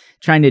up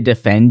trying to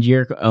defend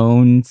your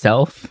own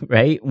self,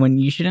 right? When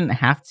you shouldn't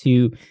have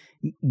to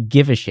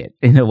give a shit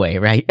in a way,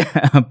 right?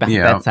 About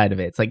that side of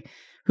it. It's like,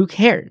 who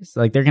cares?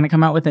 Like they're going to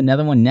come out with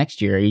another one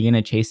next year. Are you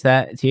going to chase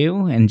that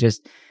too and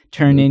just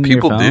turn in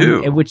your phone?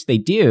 People do. Which they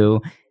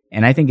do.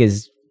 And I think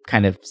is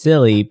kind of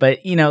silly,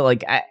 but you know,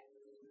 like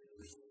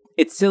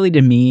it's silly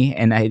to me,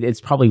 and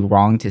it's probably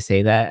wrong to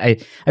say that.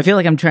 I feel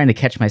like I'm trying to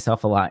catch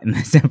myself a lot in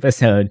this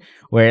episode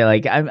where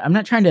like I'm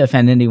not trying to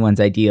offend anyone's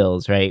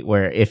ideals, right?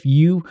 Where if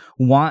you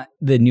want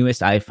the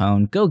newest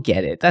iPhone, go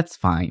get it. That's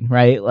fine,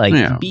 right?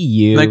 Like be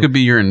you. That could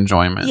be your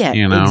enjoyment. Yeah,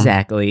 you know?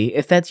 Exactly.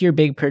 If that's your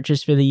big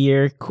purchase for the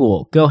year,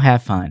 cool. Go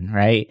have fun,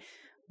 right?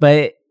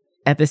 But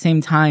at the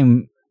same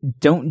time,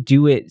 don't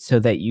do it so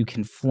that you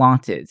can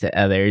flaunt it to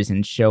others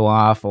and show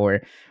off,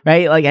 or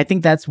right. Like I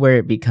think that's where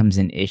it becomes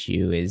an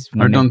issue. Is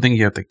or don't think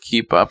you have to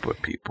keep up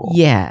with people.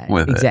 Yeah,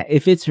 with exactly.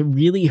 If it's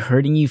really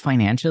hurting you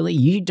financially,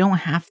 you don't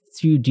have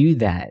to do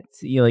that.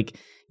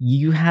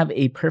 You have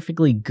a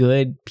perfectly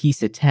good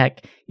piece of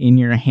tech in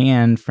your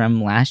hand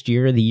from last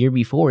year or the year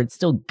before. It's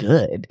still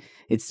good.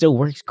 It still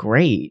works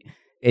great.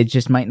 It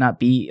just might not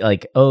be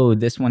like, oh,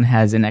 this one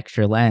has an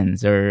extra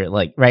lens, or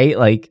like, right?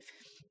 Like,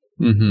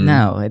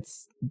 no,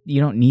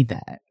 you don't need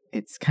that.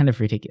 It's kind of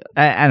ridiculous.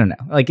 I don't know.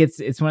 Like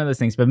it's one of those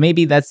things, but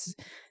maybe that's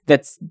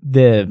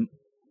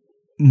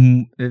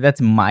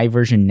my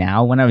version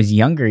now. When I was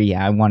younger,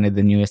 I wanted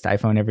the newest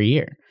iPhone every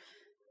year,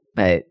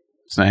 but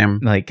same.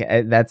 Like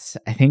that's,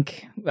 I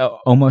think,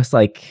 almost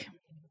like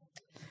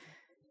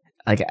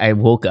I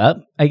woke up,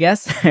 I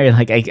guess, or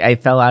like I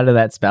fell out of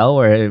that spell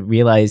where I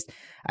realized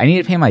I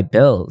need to pay my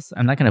bills.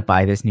 I'm not going to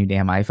buy this new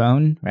damn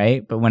iPhone,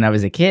 right? But when I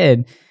was a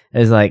kid, it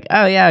was like,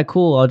 oh yeah,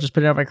 cool. I'll just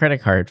put it on my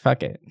credit card.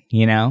 Fuck it,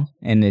 you know?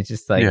 And it's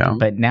just like,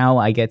 but now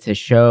I get to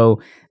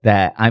show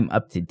that I'm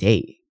up to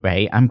date,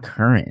 right? I'm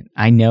current.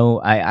 I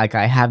know I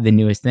have the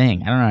newest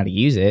thing. I don't know how to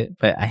use it,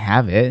 but I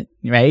have it,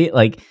 right?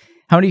 Like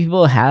how many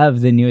people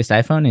have the newest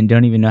iPhone and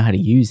don't even know how to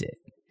use it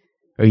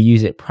or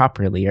use it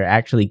properly or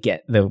actually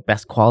get the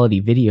best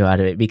quality video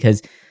out of it?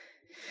 Because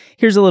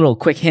here's a little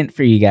quick hint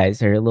for you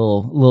guys, or a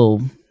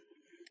little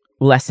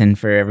lesson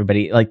for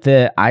everybody. Like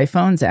the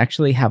iPhones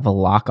actually have a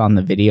lock on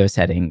the video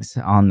settings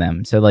on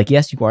them. So like,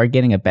 yes, you are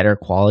getting a better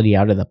quality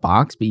out of the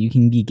box, but you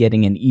can be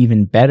getting an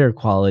even better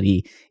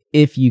quality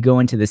if you go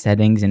into the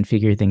settings and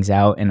figure things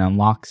out and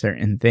unlock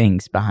certain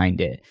things behind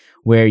it,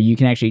 where you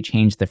can actually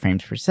change the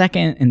frames per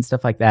second and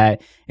stuff like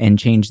that, and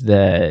change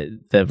the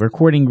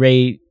recording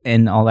rate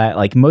and all that.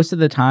 Like most of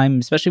the time,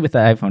 especially with the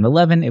iPhone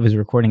 11, it was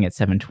recording at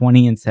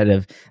 720 instead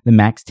of the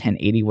max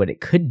 1080, what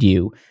it could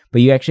do.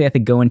 But you actually have to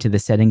go into the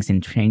settings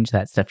and change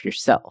that stuff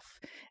yourself.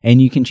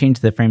 And you can change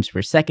the frames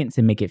per second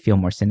to make it feel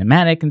more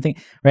cinematic and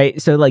things, right?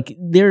 So like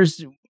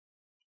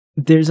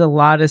there's a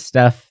lot of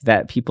stuff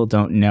that people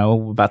don't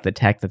know about the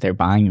tech that they're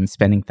buying and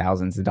spending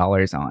thousands of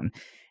dollars on.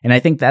 And I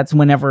think that's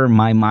whenever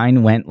my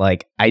mind went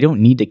like, I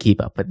don't need to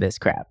keep up with this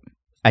crap.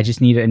 I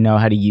just need to know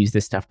how to use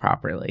this stuff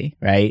properly,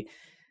 right?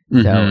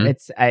 So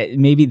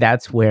maybe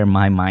that's where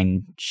my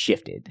mind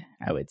shifted,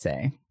 I would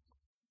say.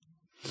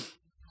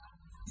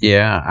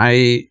 Yeah,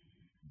 I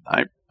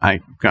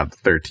got the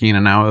 13,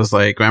 and I was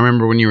like, I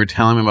remember when you were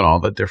telling me about all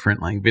the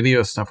different like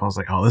video stuff, I was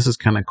like, oh, this is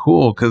kind of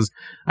cool, because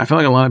I felt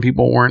like a lot of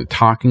people weren't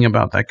talking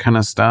about that kind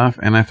of stuff,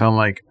 and I felt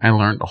like I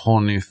learned a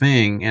whole new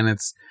thing. And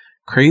it's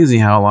crazy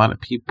how a lot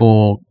of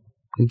people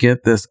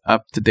get this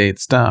up-to-date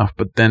stuff,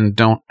 but then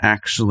don't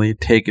actually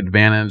take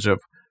advantage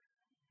of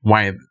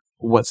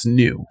what's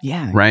new.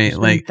 Yeah, right.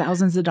 Like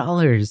thousands of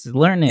dollars,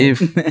 learn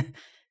it.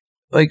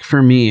 Like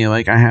for me,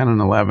 like I had an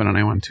 11 and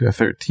I went to a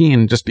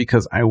 13 just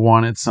because I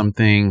wanted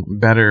something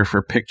better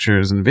for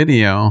pictures and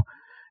video.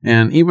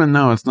 And even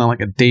though it's not like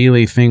a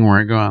daily thing where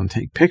I go out and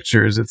take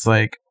pictures, it's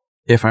like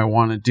if I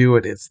want to do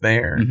it, it's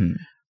there.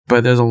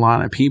 But there's a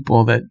lot of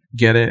people that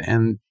get it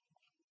and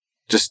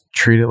just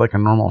treat it like a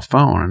normal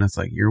phone. And it's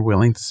like, you're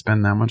willing to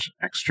spend that much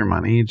extra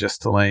money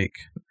just to like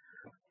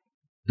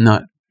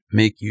not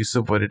make use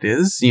of what it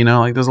is. You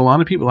know, like there's a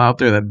lot of people out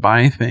there that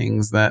buy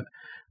things that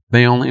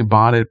they only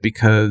bought it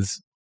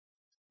because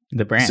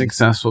the brand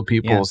successful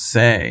people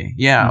say,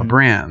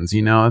 brands,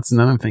 you know, it's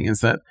another thing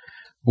is that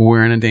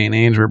we're in a day and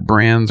age where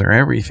brands are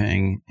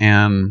everything.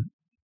 And,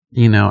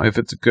 you know, if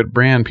it's a good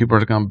brand, people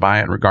are going to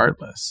buy it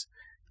regardless.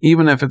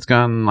 Even if it's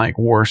gotten like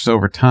worse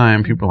over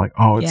time, people are like,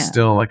 oh, it's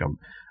still like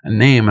a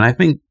name. And I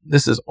think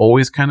this has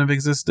always kind of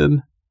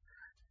existed.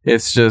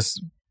 It's just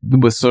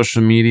with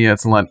social media,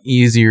 it's a lot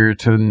easier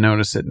to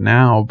notice it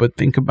now. But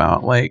think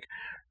about like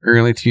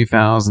early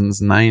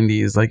 2000s,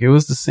 90s, like it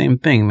was the same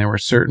thing. There were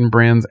certain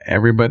brands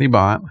everybody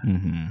bought.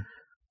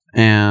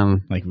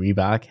 And like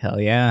Reebok, hell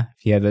yeah.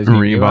 If you had those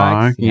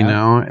Reebok, you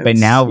know. But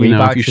now Reebok, you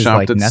know, if you is shopped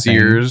like at nothing.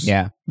 Sears.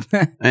 Yeah.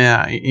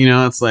 Yeah, you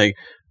know, it's like,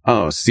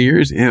 oh,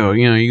 Sears? Ew,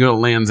 you know, you go to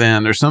Land's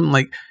End or something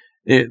like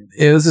it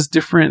was just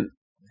different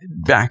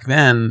back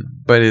then,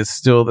 but it's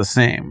still the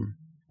same.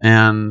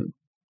 And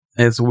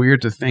it's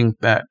weird to think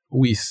that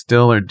we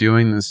still are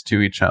doing this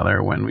to each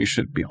other when we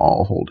should be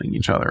all holding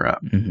each other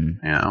up.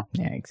 Mm-hmm. You know?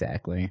 Yeah,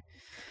 exactly.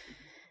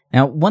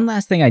 Now, one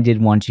last thing I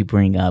did want to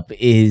bring up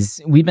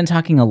is we've been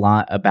talking a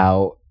lot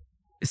about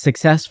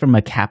success from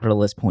a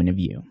capitalist point of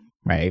view,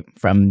 right?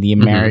 From the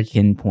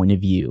American point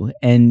of view.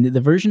 And the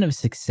version of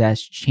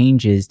success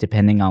changes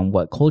depending on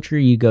what culture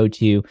you go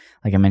to,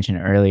 like I mentioned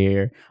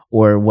earlier,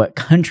 or what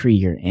country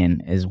you're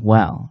in as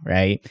well,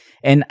 right?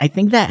 And I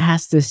think that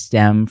has to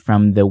stem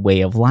from the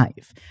way of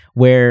life,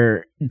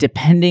 where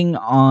depending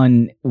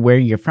on where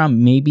you're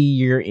from, maybe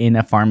you're in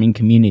a farming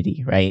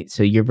community, right?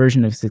 So your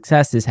version of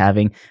success is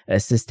having a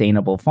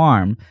sustainable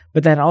farm,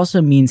 but that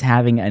also means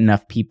having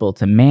enough people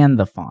to man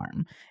the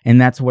farm. And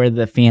that's where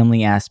the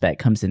family aspect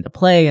comes into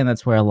play. And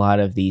that's where a lot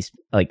of these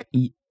like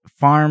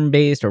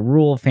farm-based or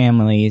rural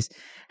families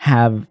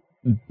have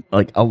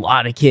like a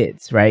lot of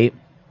kids, right?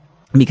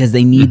 Because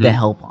they need the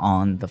help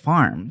on the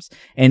farms.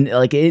 And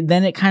like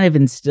then it kind of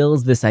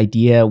instills this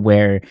idea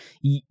where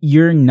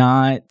you're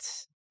not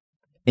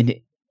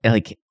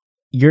like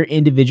your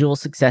individual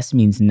success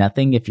means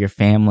nothing if your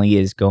family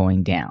is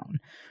going down,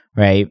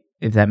 right?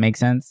 If that makes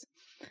sense.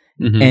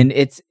 And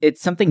it's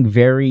something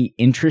very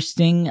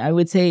interesting, I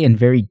would say, and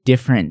very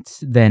different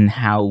than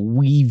how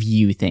we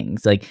view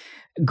things. Like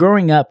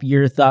growing up,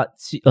 your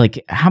thoughts,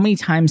 like how many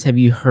times have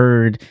you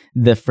heard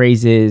the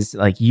phrases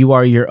like "you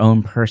are your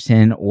own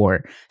person"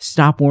 or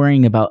 "stop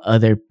worrying about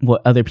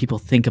what other people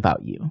think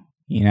about you"?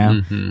 You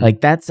know, like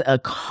that's a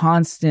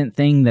constant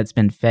thing that's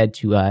been fed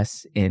to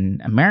us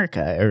in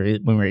America or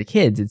when we were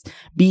kids. It's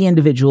be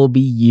individual, be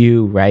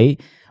you,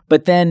 right?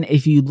 But then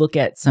if you look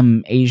at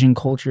some Asian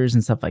cultures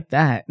and stuff like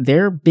that,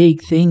 their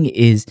big thing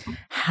is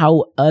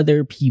how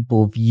other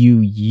people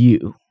view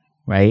you,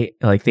 right?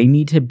 Like they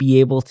need to be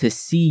able to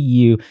see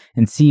you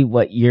and see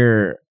what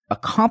you're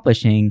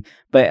accomplishing,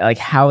 but like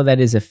how that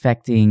is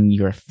affecting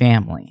your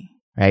family,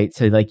 right?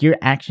 So like your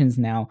actions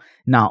now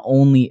not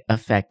only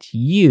affect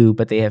you,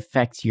 but they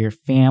affect your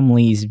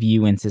family's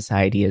view in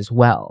society as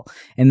well.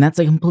 And that's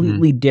a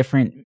completely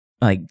different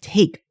like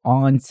take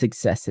on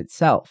success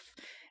itself.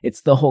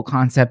 It's the whole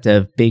concept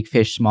of big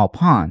fish, small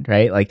pond,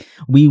 right? Like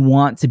we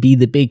want to be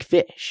the big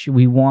fish.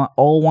 We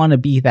all want to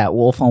be that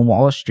Wolf on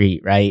Wall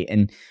Street, right?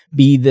 And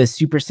be the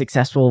super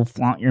successful,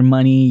 flaunt your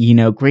money, you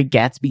know, Great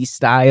Gatsby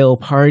style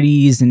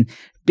parties and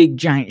big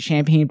giant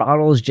champagne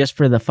bottles just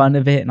for the fun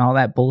of it and all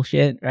that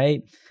bullshit,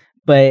 right?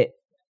 But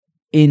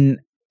in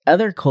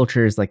other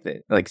cultures, like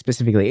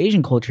specifically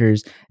Asian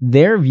cultures,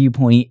 their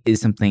viewpoint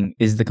is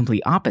the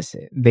complete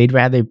opposite. They'd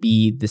rather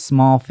be the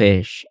small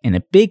fish in a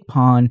big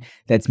pond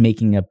that's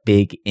making a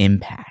big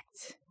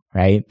impact,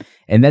 right?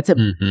 And that's a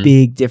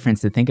big difference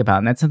to think about.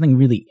 And that's something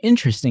really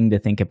interesting to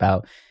think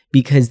about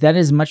because that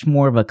is much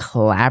more of a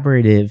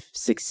collaborative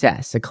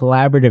success, a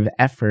collaborative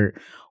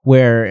effort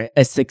where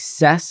a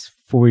success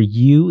for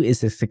you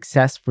is a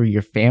success for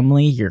your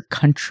family, your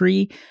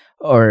country,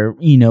 or,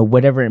 you know,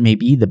 whatever it may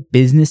be, the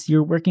business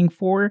you're working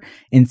for,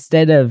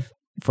 instead of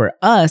for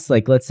us,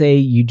 like, let's say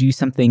you do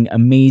something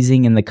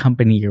amazing in the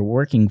company you're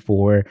working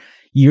for,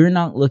 you're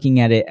not looking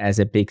at it as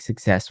a big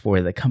success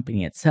for the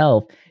company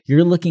itself.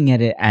 You're looking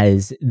at it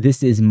as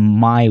this is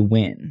my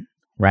win,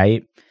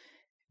 right?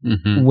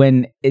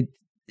 When it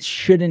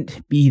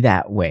shouldn't be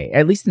that way,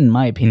 at least in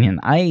my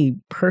opinion. I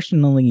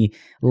personally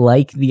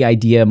like the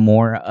idea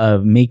more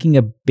of making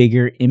a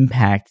bigger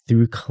impact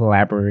through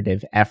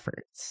collaborative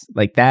efforts.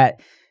 Like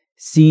that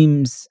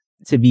seems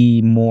to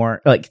be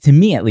more, like to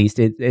me at least,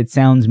 it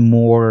sounds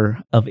more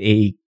of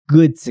a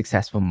good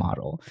successful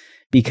model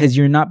because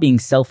you're not being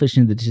selfish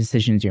in the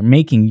decisions you're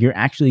making. You're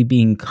actually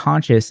being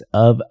conscious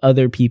of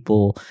other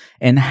people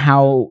and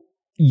how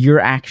your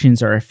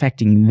actions are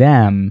affecting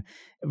them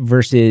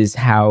versus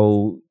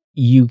how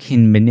you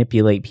can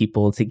manipulate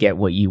people to get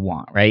what you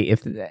want, right?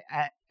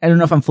 I don't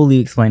know if I'm fully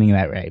explaining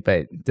that right,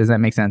 but does that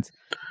make sense?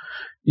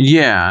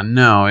 Yeah,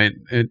 no,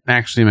 it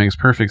actually makes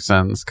perfect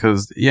sense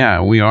because,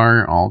 yeah, we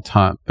are all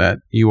taught that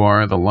you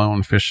are the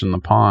lone fish in the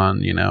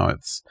pond. You know,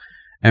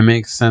 it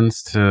makes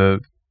sense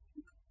to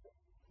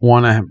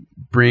want to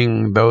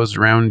bring those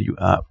around you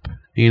up,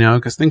 you know,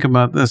 because think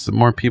about this, the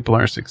more people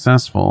are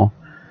successful,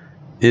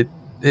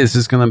 this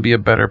is going to be a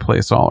better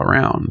place all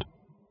around.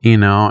 You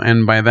know,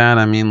 and by that,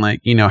 I mean, like,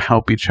 you know,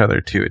 help each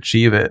other to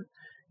achieve it,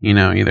 you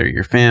know, either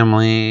your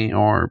family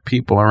or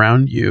people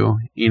around you.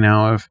 You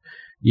know, if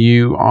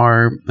you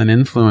are an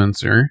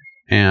influencer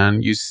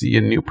and you see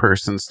a new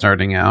person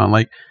starting out,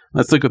 like,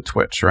 let's look at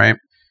Twitch, right?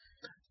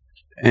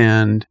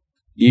 And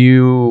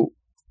you're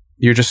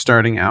just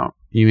starting out,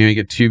 you know, you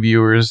get 2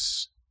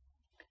 viewers,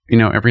 you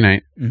know, every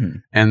night.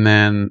 And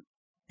then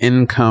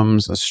in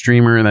comes a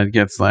streamer that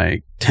gets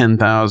like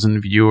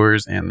 10,000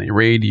 viewers and they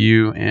raid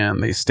you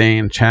and they stay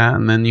in chat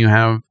and then you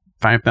have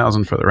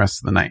 5,000 for the rest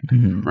of the night,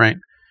 right?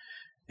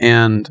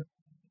 And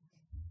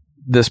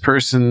this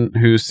person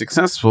who's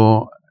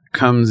successful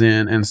comes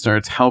in and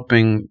starts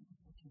helping,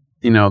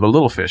 you know, the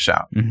little fish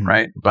out,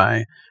 right?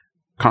 By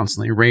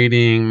constantly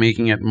raiding,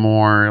 making it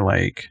more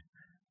like,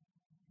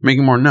 make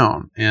it more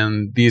known.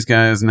 And these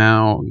guys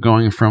now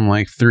going from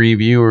like 3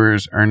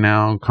 viewers are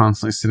now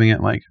constantly sitting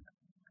at like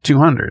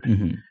 200.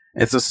 Mm-hmm.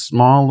 It's a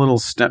small little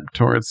step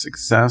towards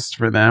success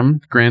for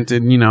them.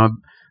 Granted, you know,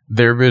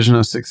 their vision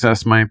of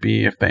success might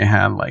be if they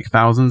had like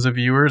thousands of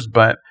viewers,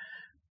 but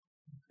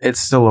it's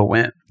still a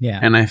win. Yeah.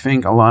 And I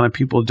think a lot of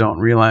people don't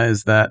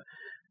realize that,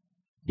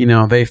 you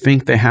know, they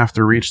think they have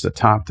to reach the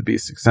top to be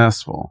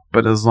successful.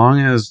 But as long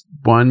as,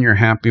 one, you're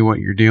happy what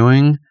you're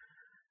doing,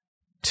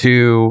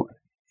 2,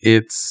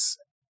 it's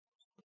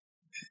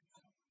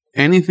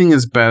anything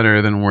is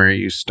better than where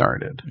you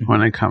started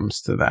when it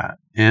comes to that.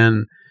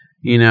 And,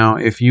 you know,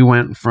 if you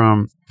went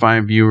from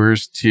 5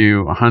 viewers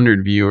to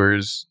 100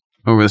 viewers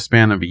over the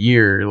span of a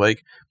year,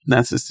 like,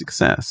 that's a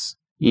success.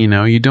 You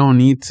know, you don't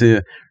need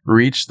to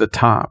reach the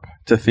top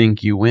to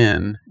think you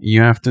win.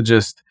 You have to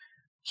just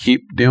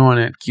keep doing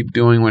it, keep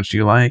doing what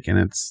you like,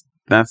 and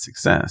that's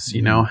success.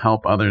 You know,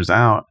 help others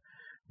out,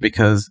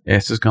 because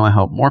it's just going to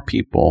help more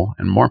people,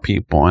 and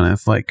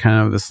it's like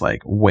kind of this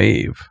like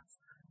wave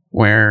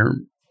where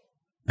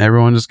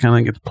everyone just kind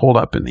of gets pulled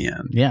up in the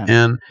end. Yeah.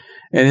 And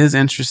it is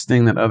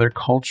interesting that other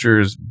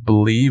cultures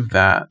believe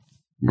that,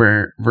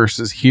 where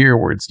versus here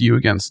where it's you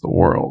against the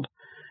world.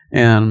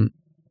 And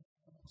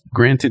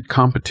granted,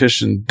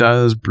 competition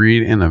does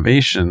breed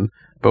innovation,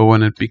 but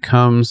when it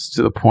becomes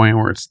to the point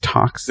where it's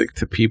toxic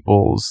to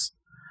people's,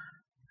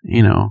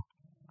 you know,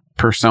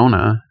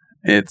 persona,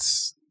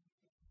 it's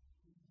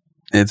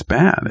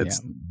bad.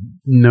 It's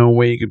no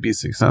way you could be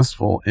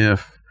successful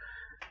if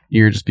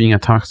you're just being a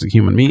toxic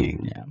human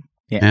being.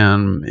 Yeah.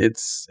 And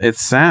it's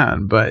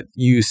sad, but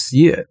you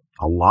see it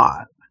a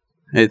lot.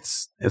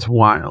 It's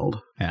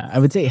wild. Yeah, I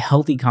would say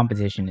healthy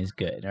competition is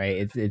good,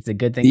 right? It's a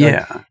good thing.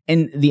 Yeah. Like,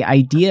 and the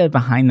idea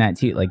behind that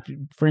too, like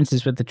for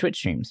instance with the Twitch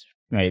streams,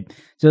 right?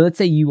 So let's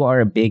say you are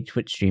a big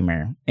Twitch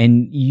streamer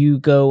and you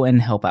go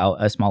and help out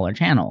a smaller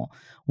channel.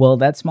 Well,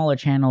 that smaller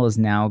channel is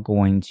now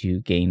going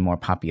to gain more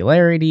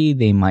popularity.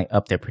 They might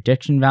up their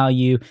prediction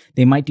value.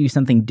 They might do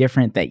something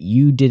different that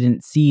you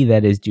didn't see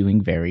that is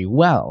doing very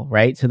well,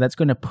 right? So that's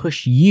going to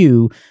push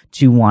you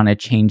to want to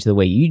change the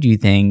way you do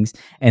things.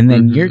 And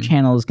then your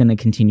channel is going to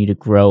continue to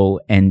grow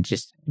and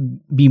just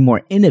be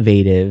more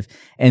innovative.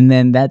 And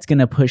then that's going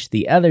to push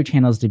the other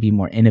channels to be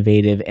more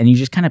innovative. And you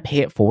just kind of pay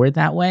it forward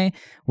that way,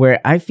 where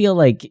I feel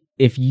like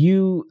if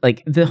you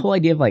like the whole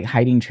idea of like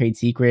hiding trade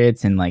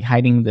secrets and like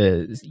hiding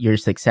your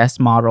success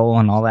model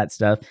and all that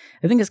stuff,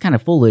 I think it's kind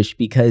of foolish,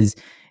 because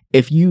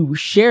if you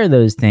share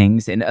those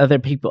things and other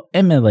people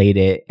emulate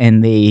it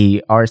and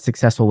they are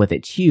successful with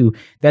it too,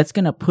 that's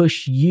going to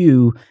push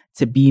you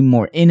to be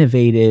more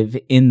innovative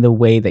in the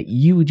way that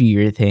you do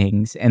your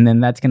things. And then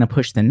that's going to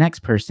push the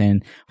next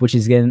person, which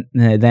is going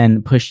to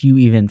then push you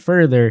even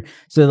further.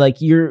 So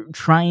like you're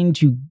trying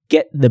to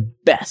get the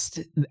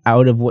best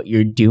out of what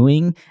you're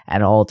doing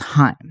at all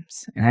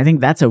times. And I think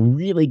that's a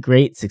really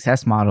great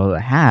success model to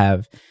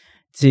have,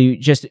 to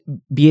just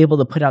be able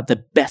to put out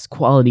the best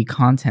quality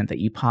content that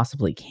you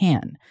possibly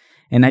can.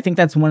 And I think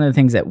that's one of the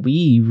things that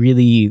we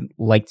really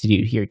like to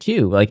do here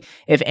too. Like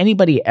if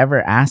anybody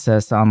ever asks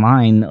us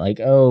online, like,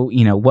 oh,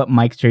 you know, what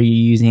mics are you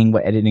using?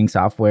 What editing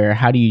software?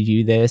 How do you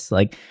do this?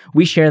 Like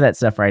we share that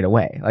stuff right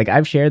away. Like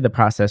I've shared the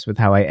process with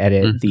how I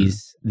edit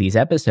these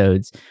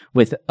episodes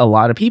with a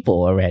lot of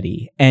people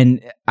already.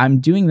 And I'm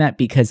doing that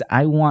because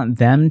I want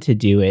them to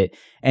do it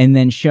and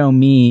then show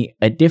me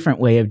a different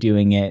way of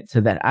doing it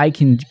so that I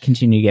can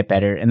continue to get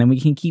better. And then we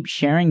can keep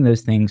sharing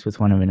those things with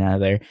one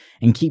another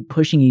and keep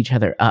pushing each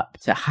other up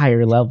to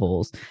higher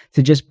levels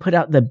to just put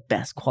out the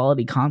best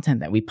quality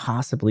content that we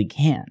possibly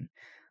can.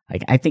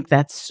 Like, I think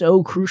that's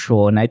so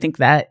crucial. And I think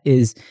that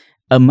is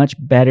a much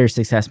better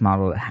success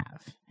model to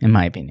have, in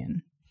my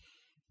opinion.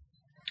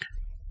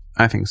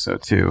 I think so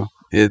too.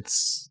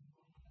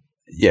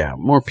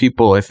 More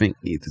people I think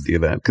need to do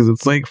that, because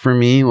it's like, for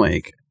me,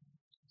 like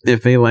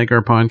if they like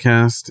our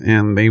podcast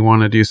and they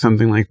want to do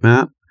something like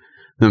that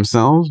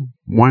themselves,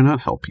 why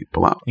not help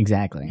people out?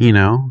 Exactly. You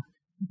know,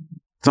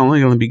 it's only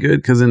going to be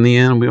good because in the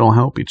end we all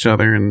help each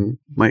other, and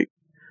like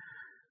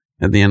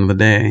at the end of the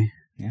day.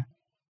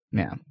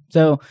 Yeah.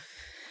 So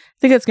I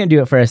think that's going to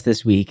do it for us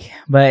this week.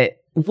 But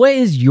what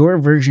is your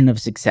version of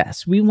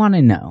success? We want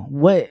to know.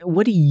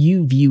 What do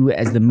you view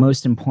as the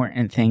most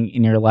important thing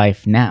in your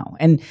life now?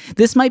 And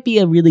this might be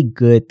a really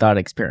good thought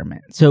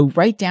experiment. So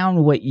write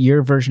down what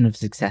your version of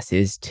success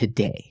is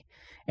today.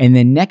 And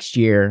then next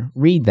year,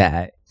 read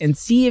that and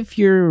see if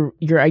your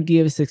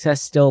idea of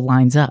success still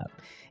lines up.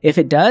 If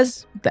it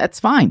does, that's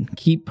fine.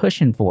 Keep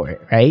pushing for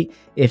it, right?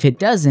 If it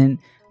doesn't,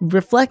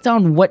 reflect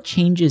on what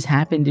changes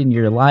happened in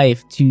your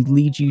life to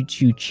lead you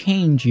to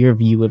change your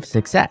view of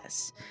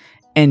success.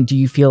 And do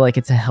you feel like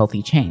it's a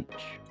healthy change,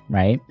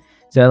 right?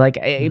 So like,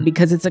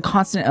 because it's a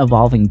constant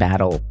evolving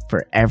battle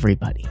for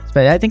everybody.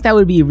 But I think that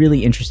would be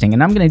really interesting.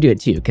 And I'm going to do it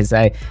too, because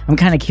I'm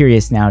kind of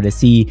curious now to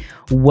see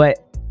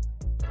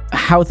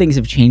how things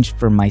have changed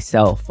for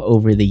myself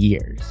over the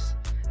years.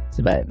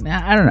 So, but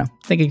I don't know.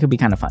 I think it could be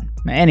kind of fun.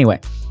 Anyway,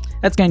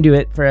 that's going to do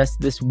it for us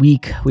this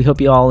week. We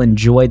hope you all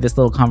enjoyed this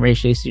little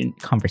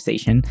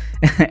conversation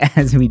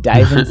as we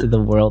dive into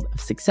the world of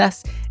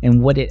success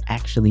and what it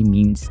actually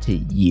means to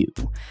you.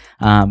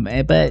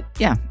 But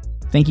yeah,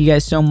 thank you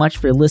guys so much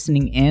for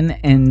listening in,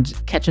 and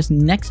catch us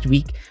next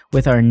week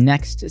with our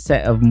next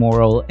set of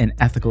moral and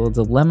ethical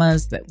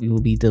dilemmas that we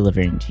will be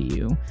delivering to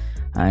you.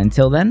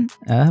 Until then,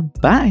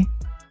 bye.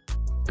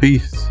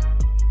 Peace.